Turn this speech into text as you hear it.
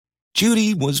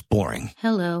Judy was boring.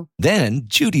 Hello. Then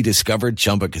Judy discovered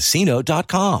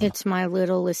ChumbaCasino.com. It's my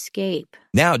little escape.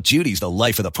 Now Judy's the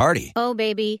life of the party. Oh,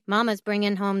 baby, mama's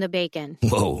bringing home the bacon.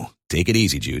 Whoa, take it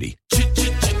easy, Judy.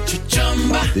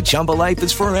 The Chumba life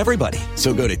is for everybody.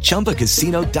 So go to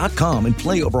ChumbaCasino.com and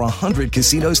play over 100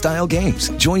 casino-style games.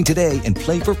 Join today and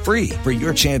play for free for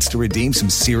your chance to redeem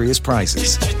some serious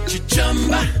prizes.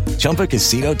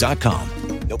 ChumbaCasino.com.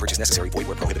 No purchase necessary. Void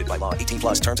where prohibited by law. 18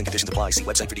 plus terms and conditions apply. See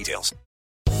website for details.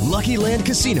 Lucky Land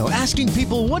Casino, asking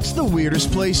people, what's the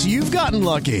weirdest place you've gotten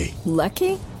lucky?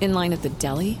 Lucky? In line at the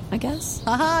deli, I guess?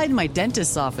 Aha, in my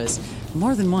dentist's office.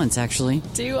 More than once, actually.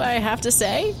 Do I have to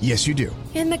say? Yes, you do.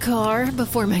 In the car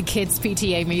before my kids'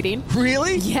 PTA meeting.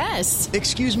 Really? Yes.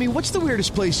 Excuse me, what's the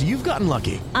weirdest place you've gotten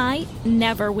lucky? I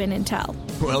never win and tell.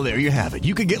 Well, there you have it.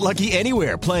 You can get lucky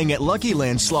anywhere, playing at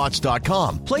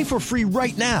LuckyLandSlots.com. Play for free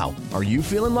right now. Are you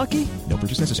feeling lucky? No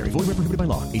purchase necessary. Void where prohibited by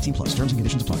law. 18 plus. Terms and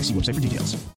conditions apply. See website for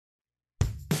details.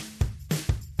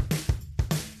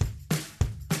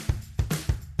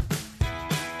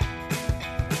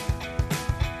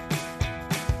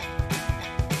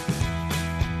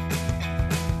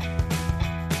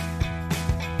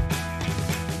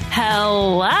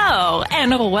 Hello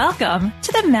and welcome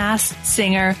to the Masked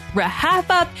Singer Wrap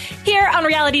Up here on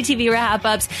Reality TV Wrap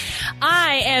Ups.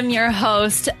 I am your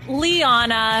host,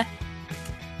 Liana,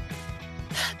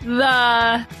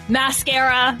 the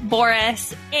mascara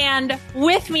Boris, and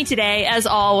with me today, as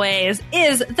always,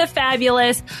 is the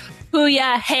fabulous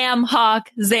Puya Hamhawk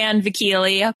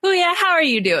Zanvikili. Puya, how are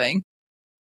you doing?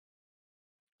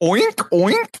 Oink,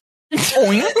 oink.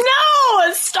 Oink.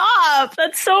 No, stop.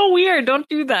 That's so weird. Don't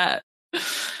do that.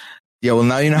 Yeah, well,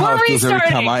 now you know how it feels every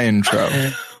time I intro.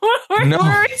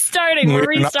 We're restarting. We're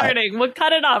restarting. We'll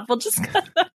cut it off. We'll just cut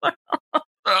that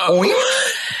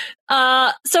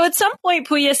off. So at some point,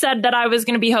 Puya said that I was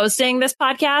going to be hosting this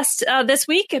podcast this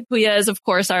week. Puya is, of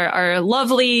course, our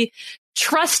lovely,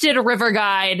 trusted river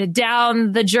guide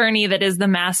down the journey that is the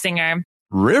Masked Singer.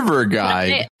 River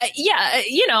guide? Yeah,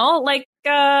 you know, like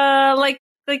a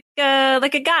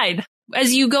guide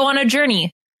as you go on a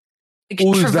journey.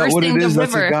 Oh, is that what it is?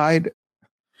 That's a guide?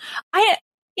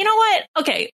 You know what?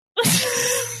 Okay.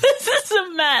 This is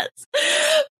a mess.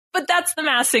 But that's the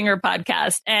Masked Singer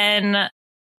podcast. And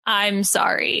I'm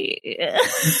sorry.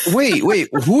 Wait.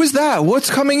 Who is that? What's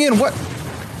coming in? What is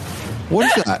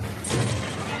that?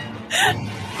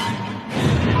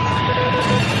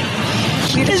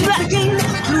 Is that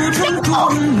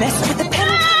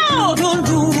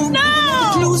No!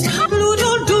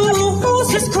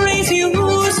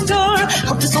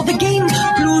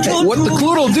 Hey, what the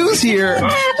Cloodle Doo's here?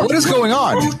 What is going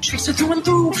on?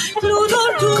 Cloodle,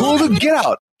 get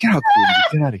out. Get out,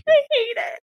 Cloodle. Get out of here. I hate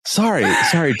it. Sorry,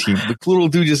 team. The Cloodle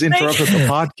Doo just interrupted the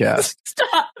podcast.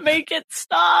 Stop. Make it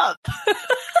stop.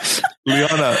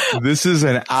 Liana, this is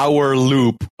an hour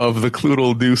loop of the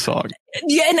Cloodle Doo song.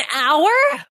 Yeah, an hour?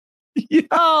 Yeah.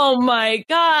 Oh my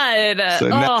God. So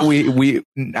now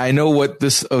I know what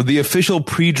the official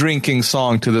pre-drinking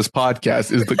song to this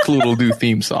podcast is the Cloodle Doo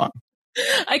theme song.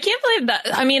 I can't believe that.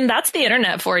 I mean, that's the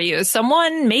internet for you.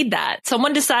 Someone made that.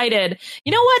 Someone decided,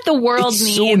 you know what the world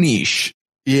needs? So niche.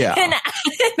 Yeah. An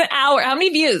hour. How many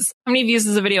views? How many views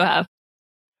does the video have?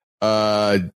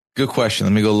 Good question.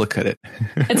 Let me go look at it.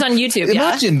 It's on YouTube.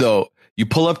 Imagine though, you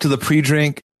pull up to the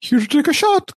pre-drink. Here to take a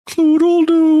shot, Cloodle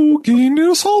Doo. Gain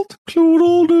in salt,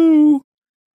 Cloodle Doo.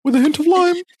 With a hint of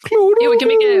lime, Cloodle. Yeah, we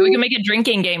can make a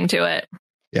drinking game to it.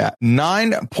 Yeah,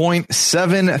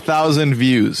 9.7 thousand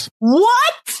views.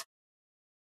 What?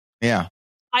 Yeah.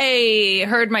 I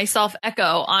heard myself echo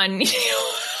on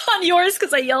yours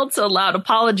because I yelled so loud.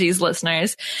 Apologies,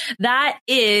 listeners. That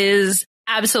is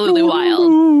absolutely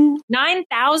wild.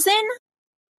 9,000?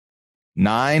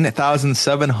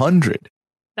 9,700.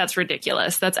 That's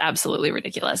ridiculous. That's absolutely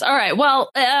ridiculous. All right.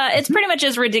 Well, it's pretty much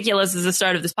as ridiculous as the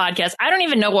start of this podcast. I don't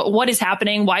even know what is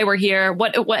happening, why we're here,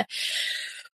 what.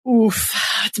 Oof.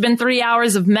 It's been 3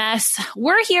 hours of mess.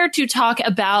 We're here to talk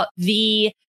about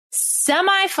the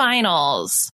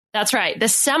semifinals. That's right. The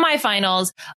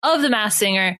semifinals of The Masked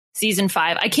Singer season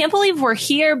 5. I can't believe we're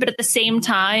here, but at the same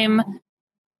time,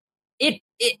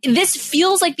 this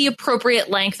feels like the appropriate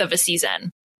length of a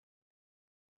season.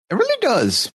 It really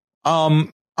does.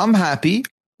 I'm happy.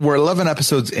 We're 11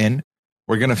 episodes in.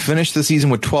 We're going to finish the season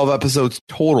with 12 episodes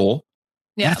total.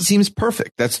 Yeah. That seems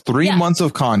perfect. That's 3 months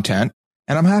of content,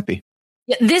 and I'm happy.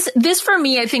 Yeah, this for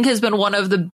me, I think, has been one of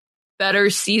the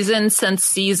better seasons since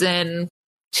season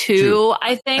 2,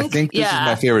 I think. This is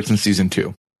my favorite since season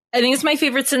 2. I think it's my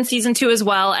favorite since season 2 as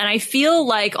well. And I feel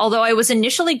like, although I was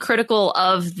initially critical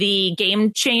of the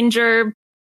Game Changer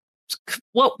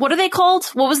what are they called?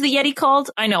 What was the Yeti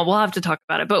called? I know we'll have to talk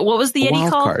about it, but what was the Yeti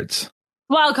called?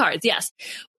 Wild cards. Yes.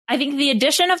 I think the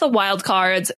addition of the wild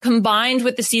cards combined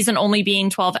with the season only being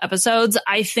 12 episodes,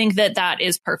 I think that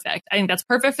is perfect. I think that's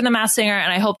perfect for The Masked Singer.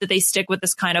 And I hope that they stick with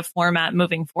this kind of format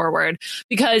moving forward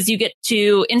because you get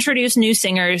to introduce new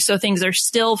singers. So things are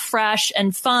still fresh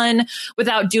and fun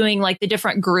without doing like the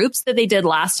different groups that they did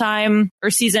last time or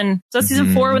season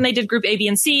 4 when they did group A, B,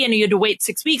 and C and you had to wait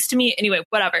 6 weeks to meet. Anyway,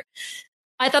 whatever.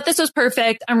 I thought this was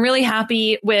perfect. I'm really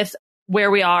happy with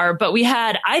where we are, but we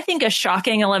had, I think, a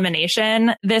shocking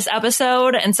elimination this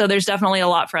episode. And so there's definitely a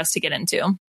lot for us to get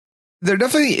into. There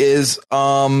definitely is.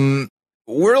 We're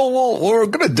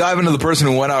going to dive into the person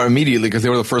who went out immediately because they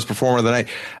were the first performer of the night.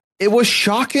 It was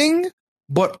shocking,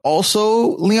 but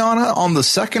also, Liana, on the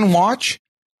second watch,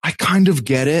 I kind of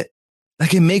get it.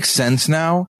 Like it makes sense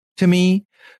now to me.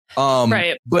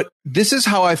 Right. But this is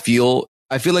how I feel.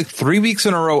 I feel like 3 weeks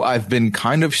in a row, I've been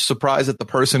kind of surprised at the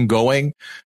person going,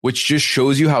 which just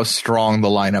shows you how strong the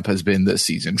lineup has been this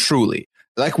season. Truly.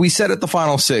 Like we said at the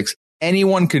final 6,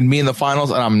 anyone could be in the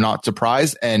finals and I'm not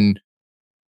surprised. And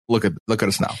look at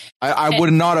us now. I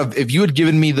would not have, if you had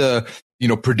given me the,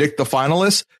 predict the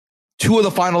finalists, 2 of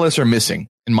the finalists are missing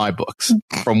in my books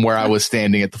from where I was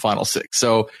standing at the final 6.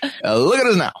 So look at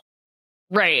us now.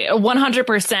 Right.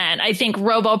 100%. I think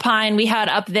RoboPine we had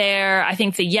up there. I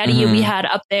think the Yeti we had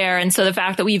up there. And so the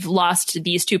fact that we've lost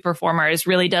these 2 performers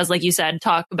really does, like you said,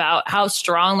 talk about how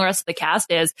strong the rest of the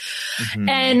cast is.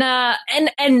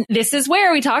 And this is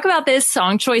where we talk about this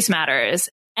song choice matters.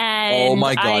 And oh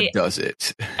my God, does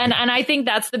it? And I think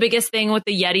that's the biggest thing with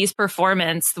the Yeti's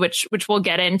performance, which we'll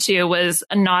get into, was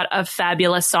not a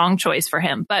fabulous song choice for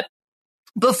him. But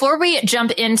before we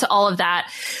jump into all of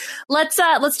that, let's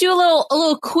do a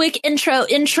little quick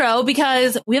intro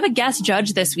because we have a guest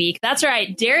judge this week. That's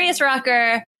right, Darius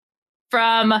Rucker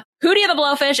from Hootie and the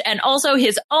Blowfish and also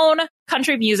his own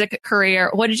country music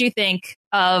career. What did you think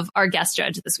of our guest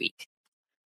judge this week?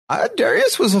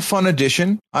 Darius was a fun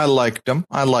addition. I liked him.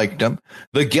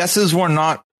 The guesses were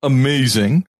not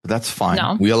amazing, but that's fine.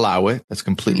 No. We allow it. That's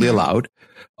completely allowed.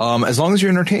 As long as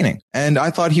you're entertaining. And I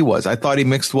thought he was. I thought he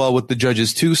mixed well with the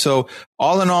judges too. So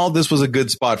all in all, this was a good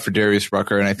spot for Darius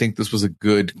Rucker. And I think this was a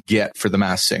good get for The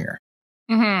Masked Singer.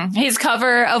 His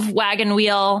cover of Wagon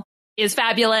Wheel is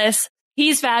fabulous.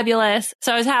 He's fabulous.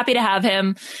 So I was happy to have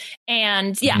him.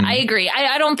 And yeah, I agree.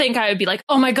 I don't think I would be like,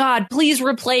 oh my God, please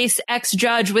replace X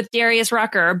judge with Darius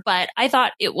Rucker. But I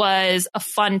thought it was a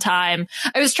fun time.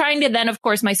 I was trying to then, of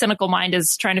course, my cynical mind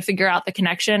is trying to figure out the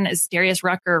connection. Is Darius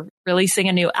Rucker releasing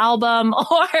a new album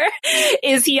or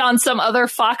is he on some other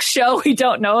Fox show we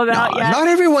don't know about yet? Not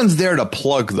everyone's there to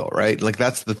plug though, right? Like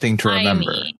that's the thing to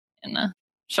remember. I mean,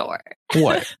 sure.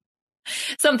 What?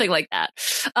 Something like that.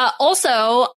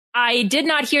 Also, I did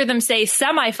not hear them say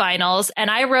semifinals, and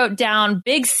I wrote down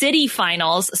Big City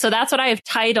Finals. So that's what I have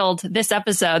titled this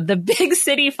episode, the Big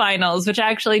City Finals, which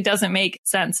actually doesn't make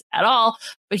sense at all.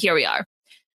 But here we are.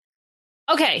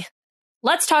 Okay,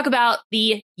 let's talk about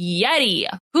the Yeti.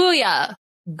 Hooya,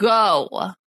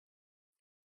 go.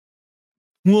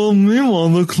 Well, meanwhile,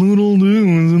 the Cloodle-Doo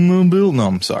is in the build. No,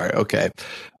 I'm sorry. Okay.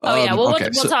 Oh, yeah. Well,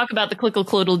 we'll talk about the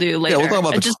Cloodle-Doo later. Yeah, we'll talk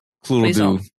about the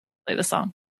Cloodle-Doo. Play the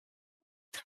song.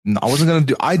 No, I wasn't going to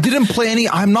do. I didn't play any.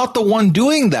 I'm not the one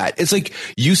doing that. It's like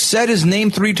you said his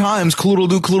name 3 times,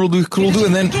 Cloodle-Doo, Cloodle-Doo, Cloodle-Doo,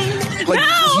 and then like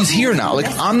he's here now. Like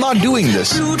I'm not doing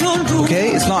this.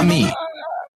 Okay, it's not me.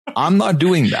 I'm not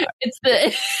doing that.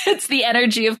 It's the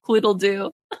energy of Cloodle-Doo.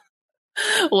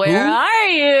 Where are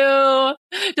you?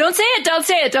 Don't say it. Don't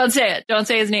say it. Don't say it. Don't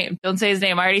say his name. Don't say his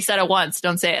name. I already said it once.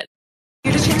 Don't say it.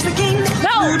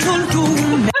 No.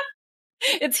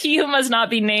 It's he who must not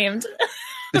be named.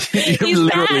 He's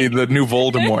literally back. The new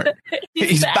Voldemort.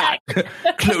 He's back.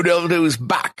 Cloodle-Doo's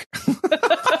back.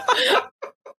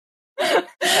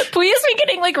 Please be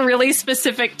getting like really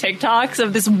specific TikToks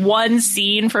of this one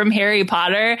scene from Harry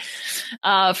Potter,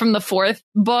 from the 4th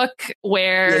book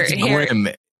where grim.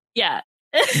 Yeah.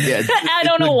 I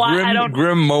don't know why.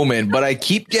 Grim moment, but I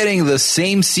keep getting the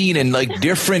same scene in like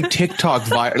different TikTok,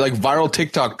 viral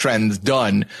TikTok trends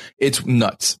done. It's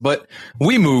nuts. But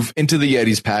we move into the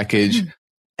Yeti's package.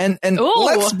 And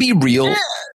let's be real.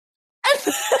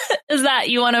 Is that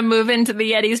you want to move into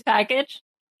the Yeti's package?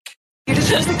 No.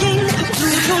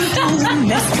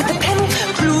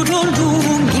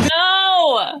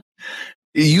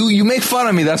 You make fun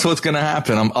of me. That's what's going to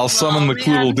happen. I'll summon the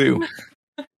Cloodle-Doo.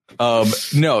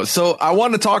 No. So I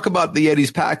want to talk about the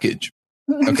Yeti's package.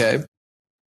 Okay.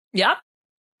 Yeah.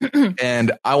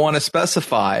 And I want to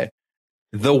specify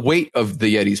the weight of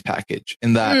the Yeti's package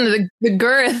in that the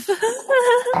girth.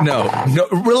 No,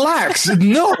 relax.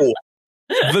 No,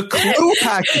 The clue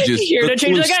packages. Here to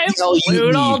change the game.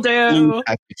 Clue all do.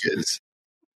 Packages.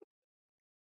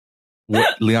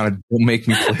 What, Liana, don't make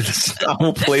me play this. I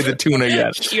won't play the tune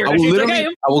again.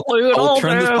 I will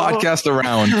turn this podcast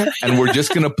around, and we're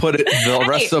just going to put it, the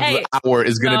rest of the hour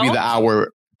is going to be the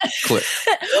hour clip.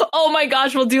 Oh my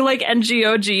gosh, we'll do like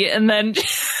NGOG and then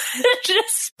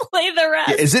just play the rest.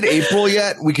 Yeah, is it April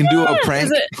yet? We can do a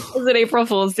prank. Is it April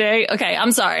Fool's Day? Okay,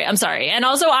 I'm sorry. And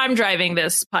also, I'm driving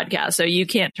this podcast, so you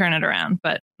can't turn it around.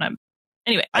 But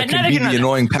anyway, I can be the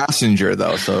annoying passenger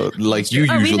though, so like you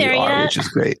usually are, which is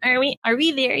great. Are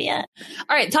we there yet?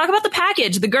 All right, talk about the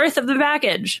package, the girth of the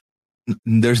package.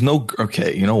 There's no.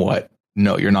 Okay, you know what?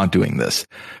 No, you're not doing this.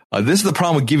 This is the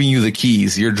problem with giving you the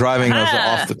keys. You're driving us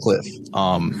off the cliff.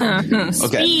 Okay.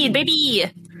 Speed,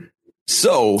 baby.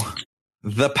 So,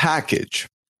 the package.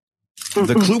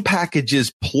 The clue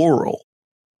packages, plural.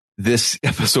 This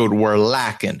episode, we're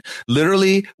lacking.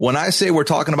 Literally, when I say we're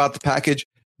talking about the package,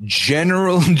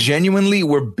 genuinely,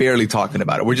 we're barely talking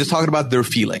about it. We're just talking about their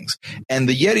feelings. And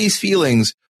the Yeti's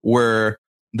feelings were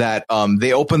that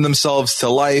they open themselves to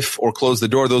life or close the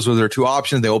door. Those were their two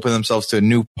options. They open themselves to a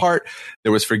new part.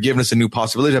 There was forgiveness and new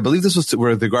possibilities. I believe this was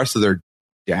with regards to their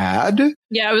dad.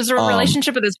 Yeah, it was a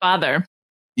relationship with his father.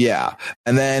 Yeah.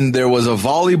 And then there was a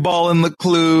volleyball in the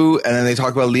clue. And then they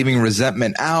talked about leaving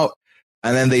resentment out.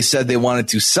 And then they said they wanted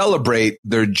to celebrate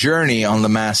their journey on The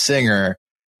Masked Singer.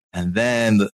 And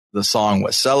then the song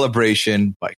was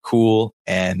Celebration by Kool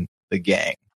and the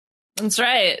Gang. That's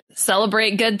right.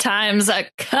 Celebrate good times.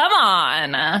 Come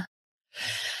on.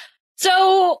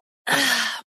 So,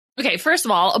 okay, first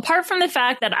of all, apart from the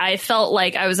fact that I felt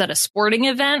like I was at a sporting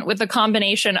event with a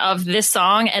combination of this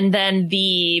song and then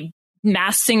the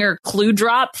Masked Singer clue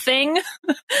drop thing,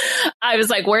 I was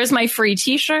like, where's my free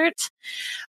t-shirt?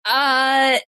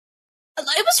 It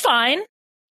was fine.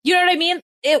 You know what I mean?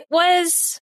 It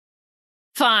was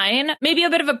fine. Maybe a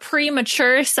bit of a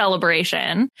premature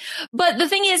celebration. But the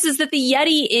thing is that the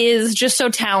Yeti is just so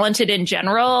talented in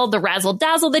general. The razzle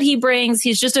dazzle that he brings,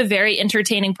 he's just a very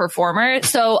entertaining performer.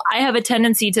 So I have a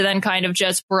tendency to then kind of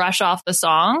just brush off the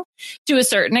song to a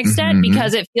certain extent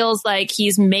because it feels like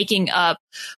he's making up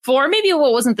for maybe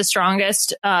what wasn't the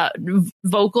strongest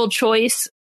vocal choice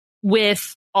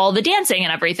with all the dancing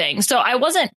and everything. So I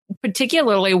wasn't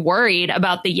particularly worried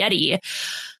about the Yeti.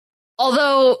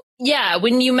 Although, yeah,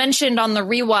 when you mentioned on the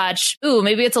rewatch,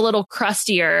 maybe it's a little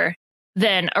crustier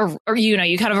than, or you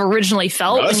kind of originally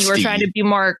felt when you were trying to be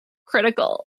more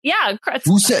critical. Yeah,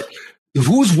 crusty.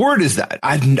 Whose word is that?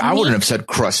 I wouldn't have said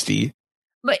crusty.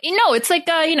 But it's like,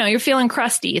 you're feeling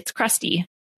crusty. It's crusty.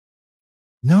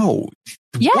 No.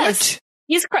 Yes.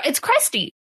 What? It's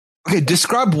crusty. Okay,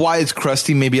 describe why it's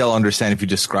crusty. Maybe I'll understand if you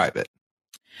describe it.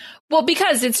 Well,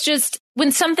 because it's just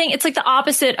when it's like the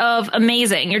opposite of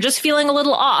amazing. You're just feeling a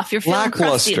little off. You're feeling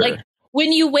crusty. Like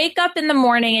when you wake up in the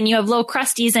morning and you have little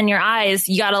crusties in your eyes,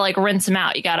 you got to like rinse them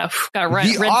out. You got to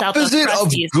rinse out those crusties. The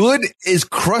opposite of good is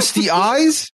crusty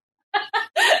eyes?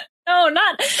 No,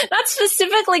 not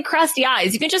specifically crusty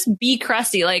eyes. You can just be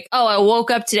crusty. Like, oh, I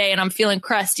woke up today and I'm feeling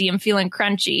crusty. I'm feeling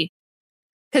crunchy.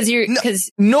 That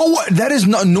is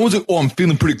not. No one's like, oh, I'm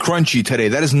feeling pretty crunchy today.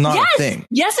 That is not a thing.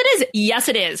 Yes, it is. Yes,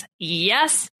 it is.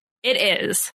 Yes, it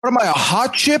is. What am I, a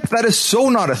hot chip? That is so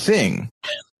not a thing.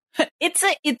 It's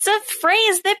a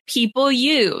phrase that people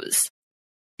use.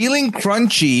 Feeling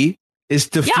crunchy is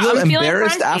to feel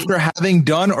embarrassed after having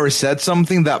done or said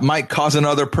something that might cause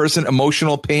another person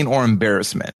emotional pain or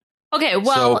embarrassment. Okay,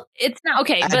 well, it's not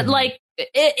okay, but like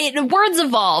words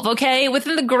evolve, okay?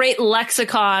 Within the great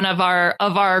lexicon of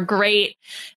our great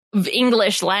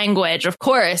English language, of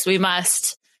course, we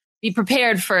must be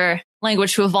prepared for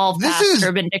language to evolve past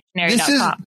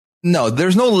UrbanDictionary.com. No,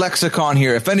 there's no lexicon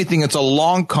here. If anything, it's a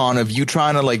long con of you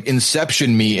trying to like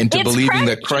inception me into believing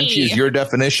that crunchy is your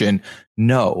definition.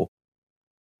 No.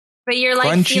 But you're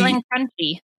like feeling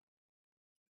crunchy.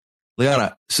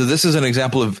 Liana, so this is an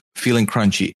example of feeling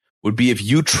crunchy. Would be if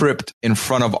you tripped in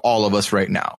front of all of us right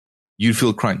now. You'd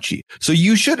feel crunchy. So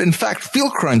you should, in fact,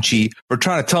 feel crunchy for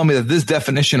trying to tell me that this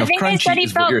definition of crunchy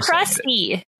is what you're saying. I said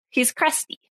he felt crusty. He's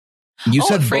crusty. You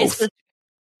said both. You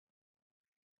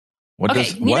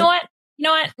know what?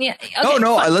 Yeah. Okay,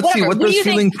 no. Let's see. What does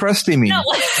feeling crusty mean? No.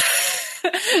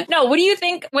 No. What do you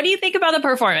think? What do you think about the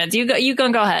performance? You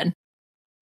can go ahead.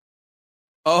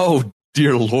 Oh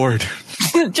dear Lord!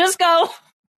 Just go.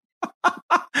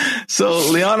 So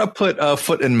Liana put a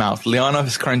foot in mouth. Liana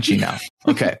is crunchy now.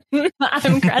 Okay.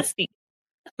 I'm crusty.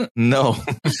 No.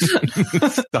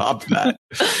 Stop that.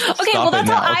 Okay, well, that's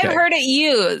how I've heard it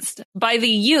used by the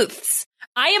youths.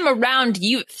 I am around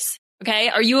youths. Okay.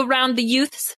 Are you around the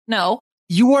youths? No.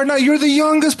 You are not. You're the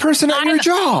youngest person at your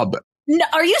job. No,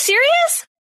 are you serious?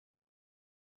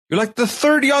 You're like the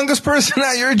third youngest person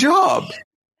at your job.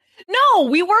 No,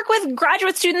 we work with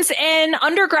graduate students and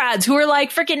undergrads who are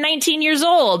like freaking 19 years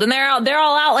old, and they're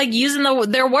all out like using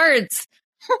their words.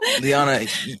 Liana,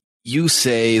 you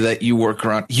say that you work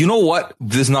around. You know what?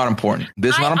 This is not important.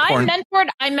 This is not important.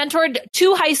 I mentored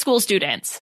 2 high school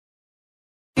students.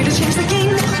 No.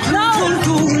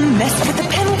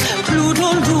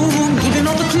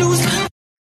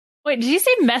 Wait, did you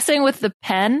say messing with the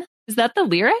pen? Is that the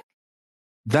lyric?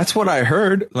 That's what I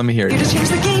heard. Let me hear it.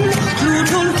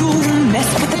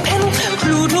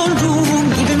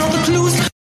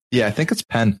 Yeah, I think it's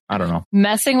pen. I don't know.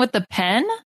 Messing with the pen?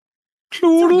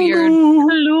 Weird.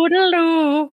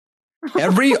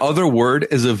 Every other word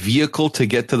is a vehicle to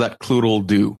get to that cloodle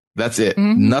do. That's it.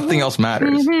 Mm-hmm. Nothing else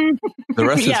matters. Mm-hmm. The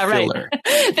rest is filler.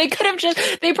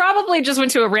 Right. They probably just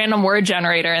went to a random word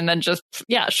generator and then just,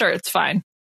 yeah, sure, it's fine.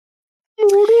 Okay,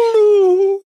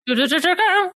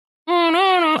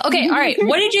 all right.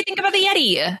 What did you think about the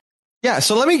Yeti? Yeah,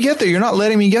 so let me get there. You're not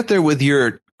letting me get there with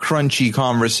your crunchy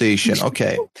conversation.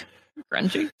 Okay.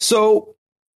 Crunchy. So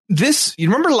you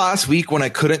remember last week when I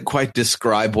couldn't quite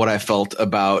describe what I felt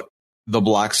about the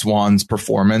Black Swans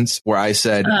performance, where I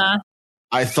said,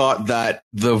 I thought that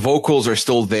the vocals are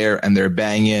still there and they're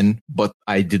banging, but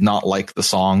I did not like the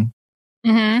song.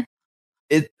 Mm-hmm.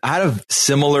 I had a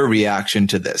similar reaction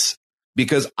to this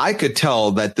because I could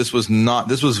tell that this was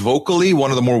vocally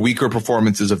one of the more weaker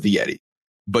performances of the Yeti,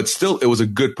 but still it was a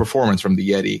good performance from the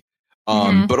Yeti.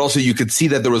 But also you could see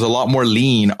that there was a lot more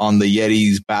lean on the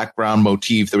Yeti's background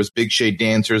motif. There was big shade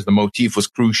dancers. The motif was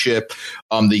cruise ship.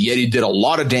 The Yeti did a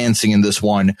lot of dancing in this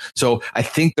one. So I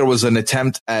think there was an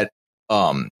attempt at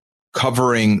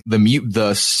covering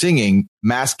the singing,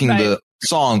 masking the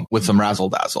song with some razzle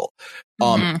dazzle.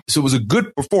 So it was a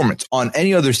good performance. On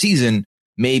any other season,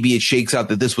 maybe it shakes out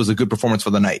that this was a good performance for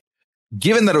the night.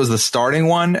 Given that it was the starting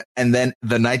one and then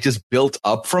the night just built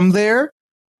up from there,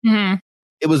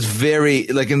 it was very,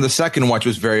 like in the second watch, it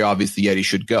was very obvious the Yeti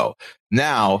should go.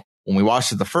 Now, when we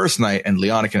watched it the first night, and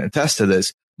Liana can attest to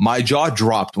this, my jaw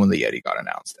dropped when the Yeti got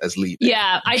announced as leaving.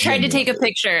 Yeah, I tried to take a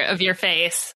picture of your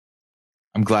face.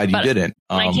 I'm glad you didn't.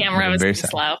 My camera was very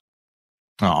slow.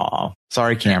 Oh,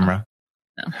 sorry, camera.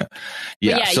 No.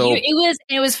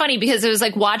 It was funny because it was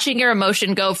like watching your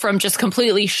emotion go from just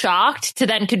completely shocked to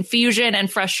then confusion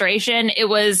and frustration. It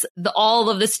was all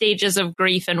of the stages of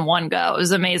grief in one go. It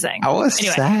was amazing. I was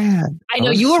sad. I know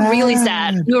you were really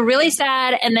sad. You were really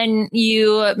sad, and then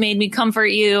you made me comfort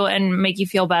you and make you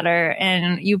feel better.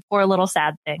 And you poor little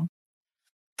sad thing.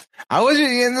 I liked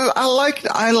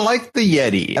the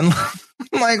Yeti, and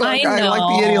I like the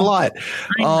Yeti a lot.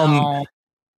 I know.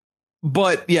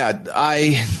 But yeah,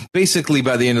 I basically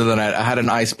by the end of the night, I had an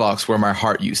icebox where my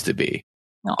heart used to be.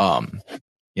 And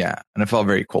it felt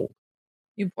very cold.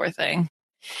 You poor thing.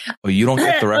 Oh, you don't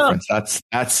get the reference.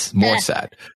 That's more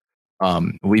sad.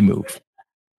 We move.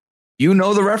 You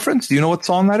know the reference? Do you know what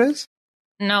song that is?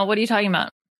 No, what are you talking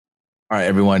about? All right,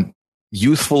 everyone.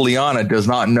 Youthful Liana does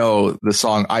not know the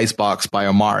song Icebox by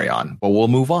Omarion, but we'll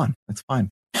move on. It's fine.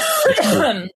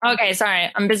 Okay,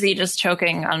 sorry. I'm busy just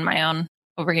choking on my own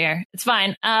over here. It's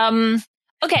fine.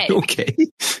 Okay. Okay.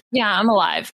 Yeah, I'm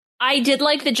alive. I did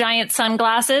like the giant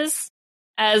sunglasses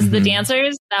as the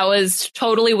dancers. That was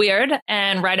totally weird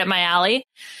and right up my alley.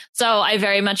 So I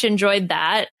very much enjoyed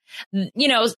that. You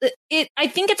know, I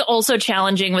think it's also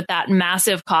challenging with that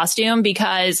massive costume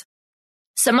because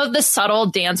some of the subtle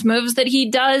dance moves that he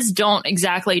does don't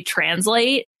exactly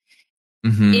translate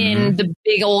in the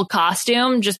big old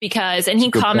costume just because, and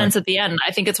he comments at the end,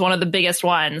 I think it's one of the biggest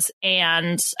ones.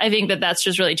 And I think that's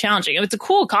just really challenging. It's a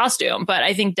cool costume, but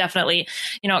I think definitely,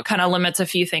 it kind of limits a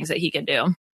few things that he can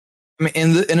do. I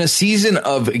mean, in a season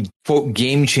of quote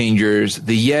game changers,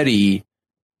 the Yeti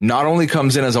not only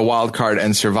comes in as a wild card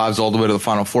and survives all the way to the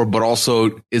Final Four, but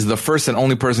also is the first and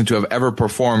only person to have ever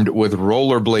performed with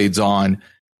rollerblades on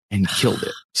and killed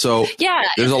it. So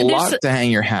there's a lot to hang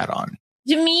your hat on.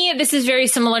 To me, this is very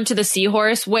similar to the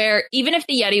Seahorse, where even if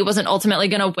the Yeti wasn't ultimately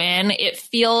going to win, it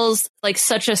feels like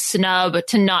such a snub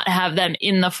to not have them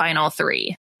in the Final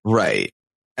Three. Right.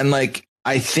 And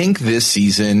I think this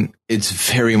season, it's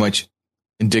very much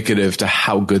indicative to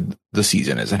how good the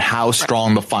season is and how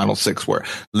strong the final six were.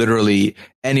 Literally,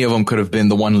 any of them could have been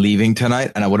the one leaving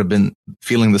tonight, and I would have been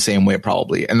feeling the same way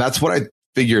probably. And that's what I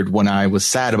figured when I was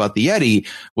sad about the Yeti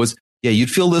was, yeah,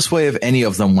 you'd feel this way if any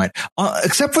of them went,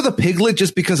 except for the Piglet,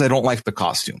 just because I don't like the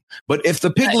costume. But if the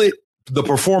Piglet, the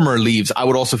performer, leaves, I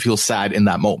would also feel sad in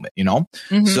that moment,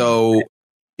 So,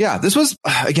 yeah, this was,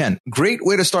 again, great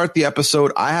way to start the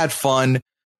episode. I had fun,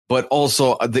 But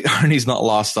also the irony's not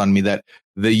lost on me that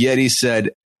the Yeti said,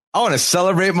 I want to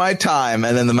celebrate my time.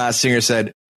 And then the Masked Singer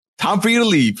said, time for you to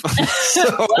leave.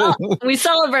 So, well, we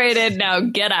celebrated. Now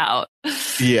get out.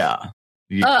 Yeah.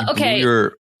 Okay.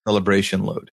 Your celebration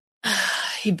load.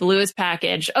 He blew his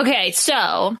package. Okay.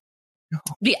 So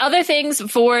the other things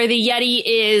for the Yeti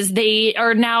is they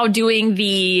are now doing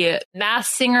the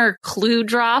Masked Singer clue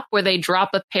drop where they drop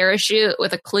a parachute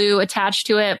with a clue attached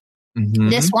to it. Mm-hmm.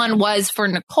 This one was for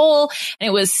Nicole and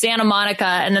it was Santa Monica.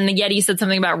 And then the Yeti said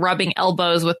something about rubbing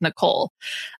elbows with Nicole.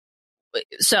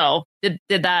 So did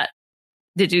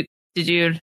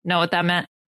you know what that meant?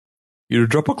 You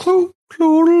drop a clue.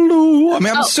 I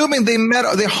mean, I'm assuming they met.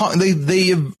 They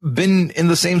have been in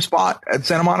the same spot at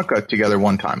Santa Monica together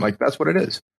one time. Like that's what it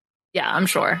is. Yeah, I'm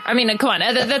sure. I mean, come on.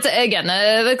 That's again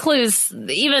the clues.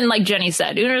 Even like Jenny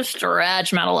said, you know, stretch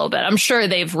them out a little bit. I'm sure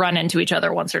they've run into each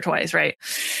other once or twice, right?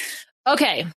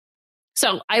 Okay,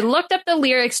 so I looked up the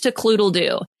lyrics to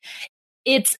Cloodle-Doo.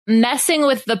 It's messing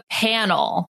with the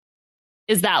panel.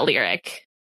 Is that lyric?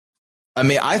 I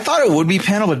mean, I thought it would be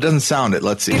panel, but it doesn't sound it.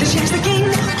 Let's see.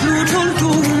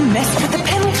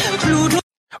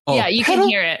 Oh, yeah, you can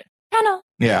hear it. Panel.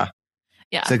 Yeah.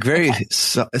 Yeah. It's like very, okay.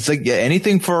 It's like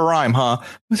anything for a rhyme, huh?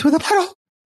 It's with a panel.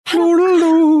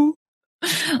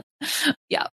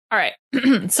 Yeah. All right.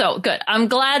 So good. I'm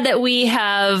glad that we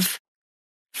have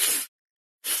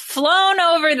flown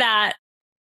over that.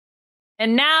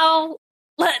 And now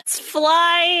let's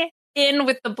fly in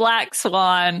with the Black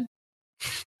Swan,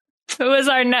 who is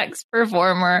our next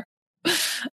performer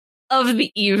of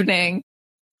the evening.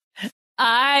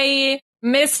 I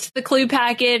missed the clue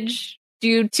package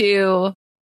due to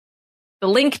the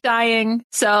link dying,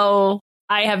 so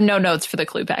I have no notes for the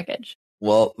clue package.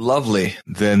 Well, lovely.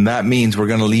 Then that means we're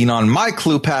going to lean on my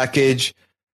clue package.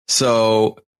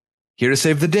 So here to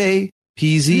save the day,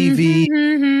 PZV.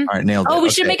 Mm-hmm. All right, nailed it. Oh, we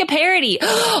should make a parody.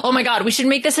 Oh my God, we should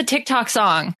make this a TikTok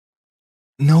song.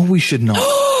 No, we should not.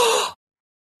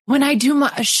 When I do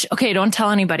my okay, don't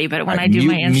tell anybody, but when I do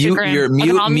my Instagram,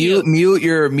 mute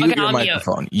your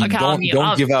microphone. You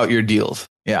don't give out your deals.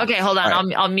 Yeah. Okay, hold on.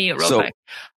 Right. I'll mute real quick.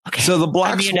 Okay. So the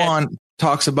Black Swan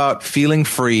talks about feeling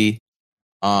free.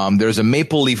 There's a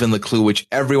maple leaf in the clue, which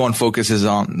everyone focuses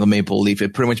on the maple leaf.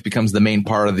 It pretty much becomes the main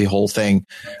part of the whole thing.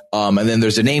 And then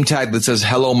there's a name tag that says,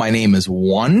 hello, my name is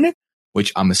One,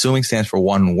 which I'm assuming stands for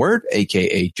one word,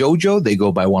 aka JoJo. They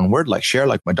go by one word, like Cher,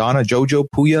 like Madonna, JoJo,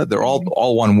 Puya. They're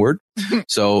all one word.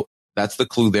 So that's the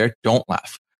clue there. Don't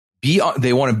laugh.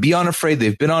 They want to be unafraid.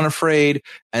 They've been unafraid.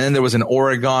 And then there was an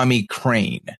origami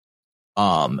crane,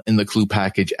 in the clue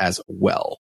package as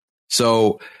well.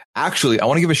 So actually, I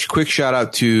want to give a quick shout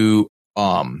out to,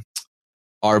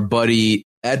 our buddy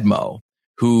Edmo,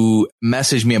 who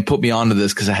messaged me and put me onto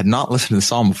this because I had not listened to the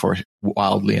song before,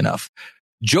 wildly enough.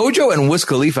 JoJo and Wiz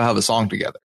Khalifa have a song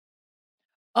together.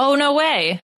 Oh, no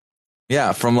way.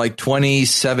 Yeah, from like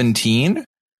 2017.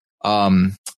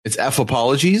 It's F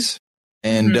Apologies.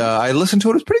 And I listened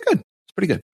to it. It's pretty good. It's pretty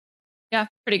good. Yeah,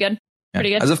 pretty good. Yeah. Pretty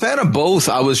good. As a fan of both,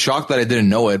 I was shocked that I didn't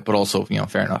know it, but also,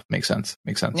 fair enough. Makes sense.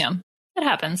 Yeah, it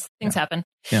happens. Things happen.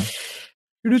 Yeah.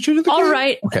 All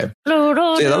right. Okay. So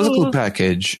that was a clue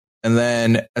package. And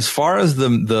then as far as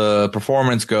the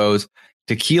performance goes,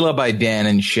 Tequila by Dan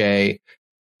and Shay,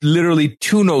 literally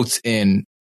 2 notes in,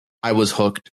 I was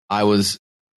hooked. I was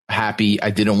happy.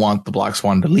 I didn't want the Black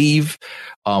Swan to leave.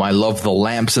 I love the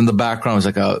lamps in the background. It was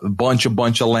like a bunch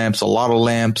of lamps, a lot of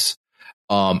lamps.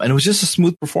 And it was just a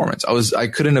smooth performance. I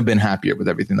couldn't have been happier with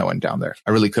everything that went down there.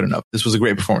 I really couldn't have. This was a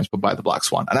great performance, but by the Black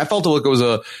Swan. And I felt like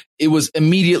it was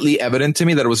immediately evident to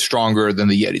me that it was stronger than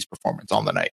the Yeti's performance on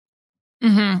the night.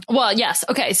 Mm-hmm. Well, yes.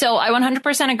 Okay. So I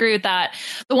 100% agree with that.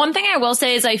 The one thing I will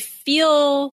say is I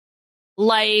feel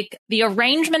like the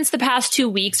arrangements the past 2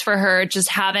 weeks for her just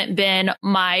haven't been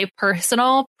my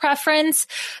personal preference.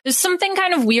 There's something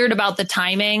kind of weird about the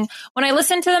timing. When I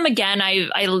listen to them again, I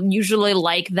usually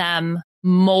like them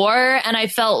more. And I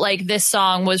felt like this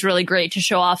song was really great to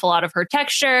show off a lot of her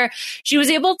texture. She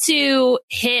was able to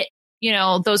hit,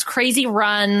 those crazy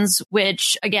runs,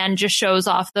 which again, just shows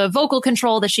off the vocal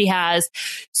control that she has.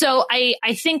 So I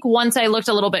think once I looked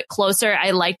a little bit closer,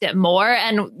 I liked it more.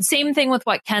 And same thing with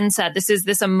what Ken said. This is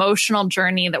this emotional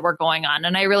journey that we're going on.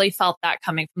 And I really felt that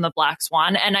coming from the Black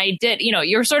Swan. And I did,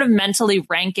 you're sort of mentally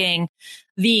ranking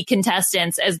the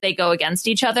contestants as they go against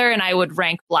each other. And I would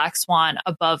rank Black Swan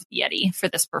above Yeti for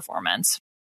this performance.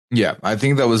 Yeah, I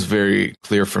think that was very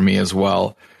clear for me as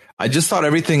well. I just thought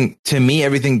everything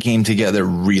came together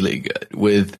really good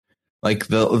with like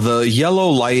the yellow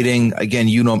lighting. Again,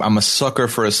 I'm a sucker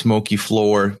for a smoky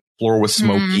floor. Floor was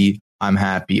smoky. I'm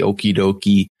happy. Okie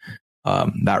dokie.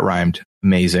 That rhymed.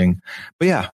 Amazing. But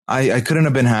yeah, I couldn't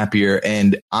have been happier.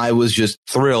 And I was just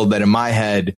thrilled that in my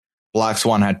head, Black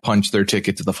Swan had punched their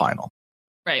ticket to the final.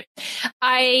 Right.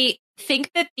 I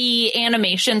think that the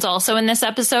animations also in this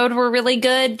episode were really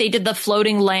good. They did the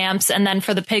floating lamps, and then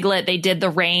for the piglet, they did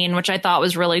the rain, which I thought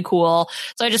was really cool.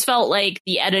 So I just felt like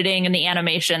the editing and the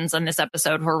animations on this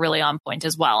episode were really on point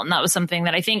as well. And that was something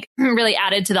that I think really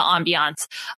added to the ambiance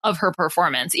of her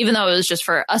performance, even though it was just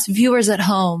for us viewers at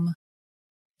home.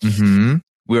 Mm-hmm.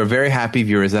 We were very happy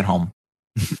viewers at home.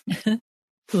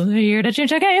 Here to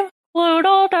change the game.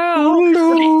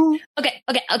 Okay.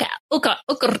 All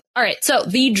right. So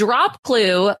the drop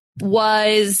clue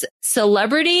was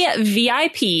celebrity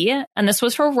VIP, and this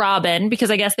was for Robin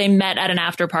because I guess they met at an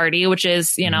after party, which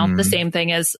is, the same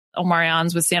thing as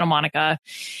Omarion's with Santa Monica.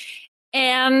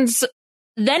 And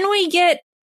then we get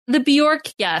the Bjork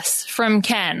guess from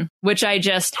Ken, which I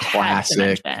just had to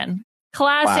mention.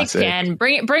 Classic Ken,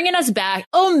 bringing us back.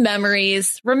 Oh,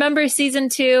 memories. Remember season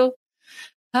 2?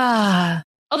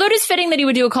 Although it is fitting that he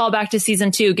would do a callback to season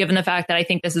 2, given the fact that I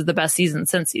think this is the best season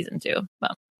since season 2.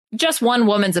 Well, just one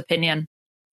woman's opinion.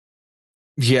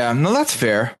 Yeah, no, that's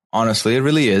fair. Honestly, it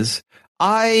really is.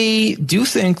 I do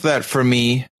think that for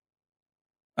me,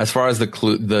 as far as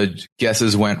the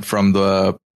guesses went from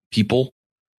the people,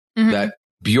 that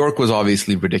Bjork was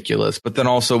obviously ridiculous. But then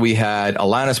also we had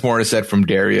Alanis Morissette from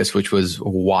Darius, which was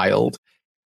wild.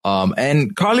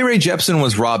 And Carly Rae Jepsen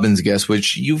was Robin's guest,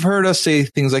 which you've heard us say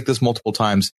things like this multiple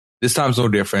times. This time's no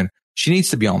different. She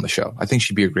needs to be on the show. I think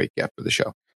she'd be a great guest for the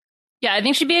show. Yeah, I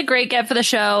think she'd be a great get for the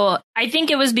show. I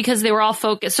think it was because they were all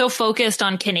focused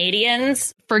on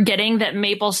Canadians, forgetting that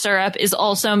maple syrup is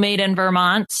also made in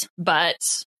Vermont, but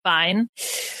fine.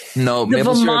 No, the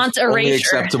maple Vermont syrup's only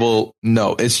erasure. acceptable.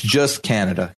 No, it's just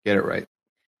Canada. Get it right.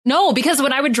 No, because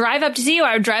when I would drive up to see you,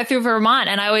 I would drive through Vermont,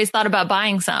 and I always thought about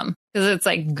buying some because it's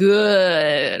like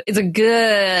good. It's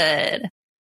good.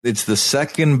 It's the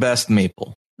second best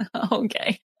maple.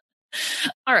 Okay.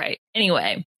 All right.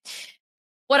 Anyway,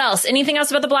 what else? Anything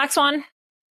else about the Black Swan?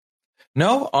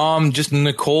 No, just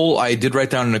Nicole. I did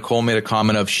write down Nicole made a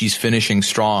comment of she's finishing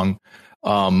strong,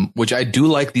 which I do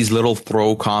like these little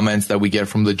throw comments that we get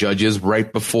from the judges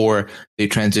right before they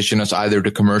transition us either to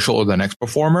commercial or the next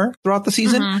performer throughout the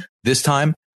season. This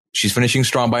time, she's finishing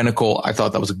strong by Nicole. I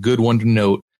thought that was a good one to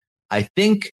note. I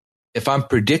think if I'm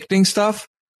predicting stuff,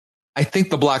 I think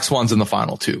the Black Swan's in the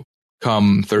final 2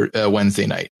 come Wednesday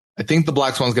night. I think the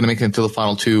Black Swan's going to make it into the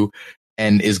final 2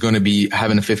 and is going to be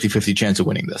having a 50-50 chance of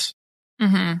winning this.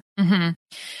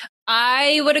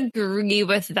 I would agree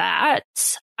with that.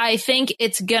 I think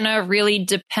it's going to really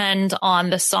depend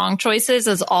on the song choices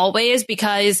as always,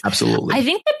 because absolutely, I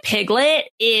think the Piglet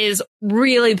is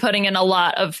really putting in a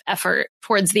lot of effort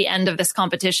towards the end of this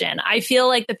competition. I feel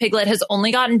like the Piglet has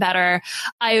only gotten better.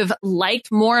 I've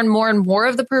liked more and more and more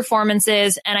of the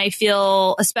performances. And I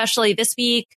feel especially this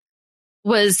week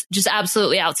was just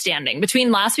absolutely outstanding.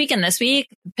 Between last week and this week,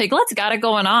 Piglet's got it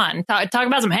going on. Talk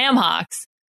about some ham hocks.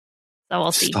 So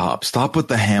we'll see. Stop with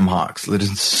the ham hocks.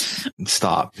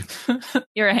 Stop.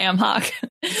 You're a ham hock.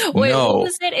 Wait, no. What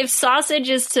was it? If sausage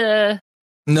is to...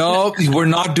 No, we're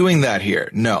not doing that here.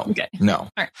 No. Okay. No. All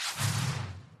right.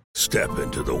 Step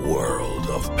into the world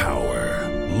of power,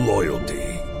 loyalty,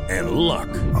 and luck.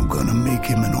 I'm going to make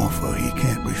him an offer he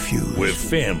can't refuse. With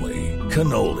family,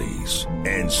 cannolis,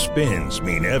 and spins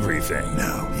mean everything.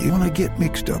 Now, you want to get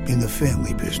mixed up in the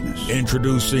family business.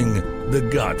 Introducing The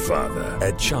Godfather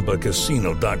at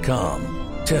ChumbaCasino.com.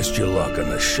 Test your luck in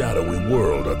the shadowy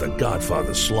world of The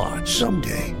Godfather slot.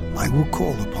 Someday, I will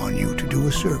call upon you to do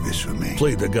a service for me.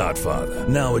 Play The Godfather,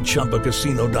 now at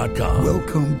ChumbaCasino.com.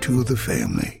 Welcome to the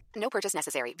family. No purchase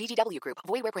necessary. VGW Group.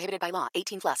 Void where prohibited by law.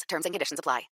 18+. Terms and conditions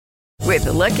apply. With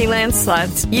the Lucky Land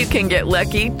Slots, you can get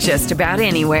lucky just about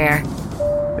anywhere.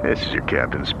 This is your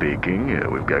captain speaking.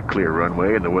 We've got clear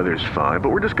runway and the weather's fine, but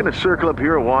we're just going to circle up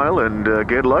here a while and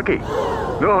get lucky.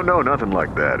 No, nothing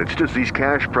like that. It's just these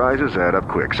cash prizes add up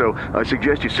quick. So I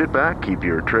suggest you sit back, keep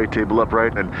your tray table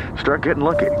upright, and start getting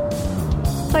lucky.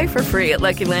 Play for free at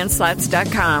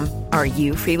LuckyLandSlots.com. Are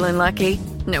you feeling lucky?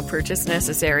 No purchase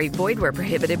necessary. Void where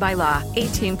prohibited by law.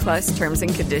 18+ terms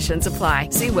and conditions apply.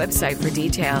 See website for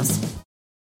details.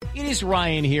 It is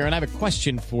Ryan here, and I have a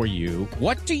question for you.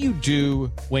 What do you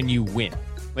do when you win?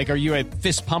 Like, are you a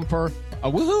fist pumper? A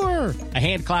woo-hooer, a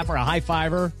hand clapper, a high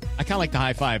fiver. I kind of like the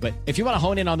high five, but if you want to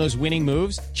hone in on those winning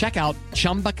moves, check out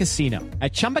Chumba Casino.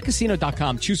 At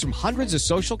ChumbaCasino.com, choose from hundreds of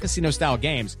social casino style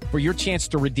games for your chance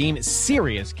to redeem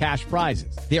serious cash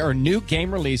prizes. There are new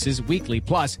game releases weekly,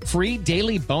 plus free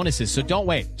daily bonuses. So don't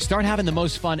wait. Start having the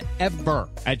most fun ever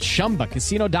at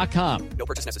ChumbaCasino.com. No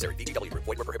purchase necessary. VGW Group.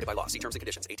 Void where prohibited by law. See terms and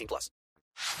conditions. 18+.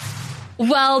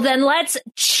 Well, then let's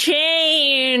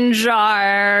change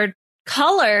our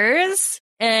colors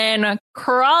and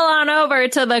crawl on over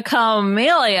to the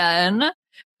Chameleon,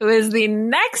 who is the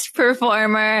next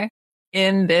performer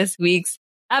in this week's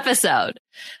episode.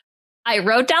 I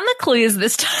wrote down the clues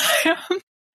this time.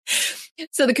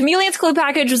 So the Chameleon's clue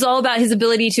package was all about his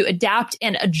ability to adapt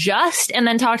and adjust, and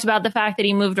then talked about the fact that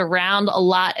he moved around a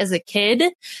lot as a kid.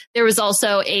 There was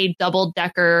also a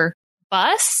double-decker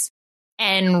bus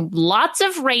and lots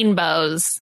of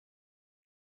rainbows.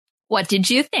 What did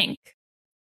you think?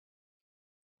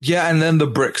 Yeah, and then the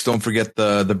bricks. Don't forget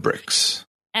the bricks.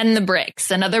 And the bricks.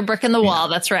 Another brick in the wall.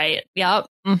 That's right. Yep.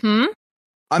 Mm-hmm.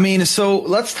 I mean, so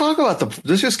let's talk about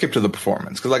let's just skip to the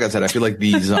performance. Because like I said, I feel like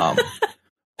these,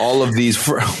 all of these,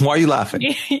 why are you laughing?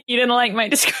 You didn't like my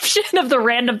description of the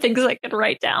random things I could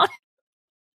write down?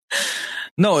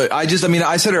 No, I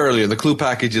said it earlier, the clue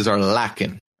packages are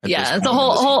lacking. Yeah, it's a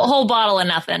whole bottle of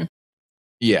nothing.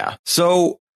 Yeah.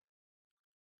 So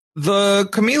the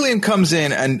Chameleon comes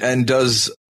in and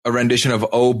does a rendition of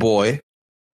Oh Boy.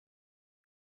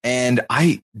 And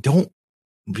I don't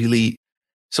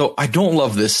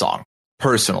love this song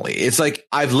personally. It's like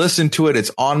I've listened to it. It's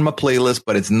on my playlist,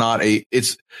 but it's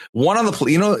one of the,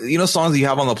 you know, songs that you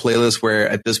have on the playlist where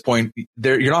at this point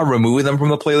you're not removing them from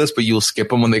the playlist, but you'll skip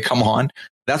them when they come on.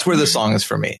 That's where this song is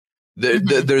for me.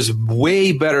 There's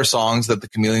way better songs that the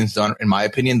Chameleon's done, in my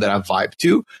opinion, that I vibe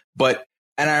to.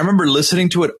 And I remember listening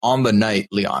to it on the night,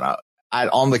 Liana,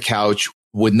 on the couch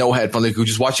with no headphones, like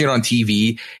just watching it on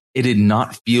TV. It did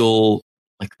not feel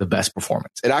like the best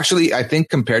performance. It actually, I think,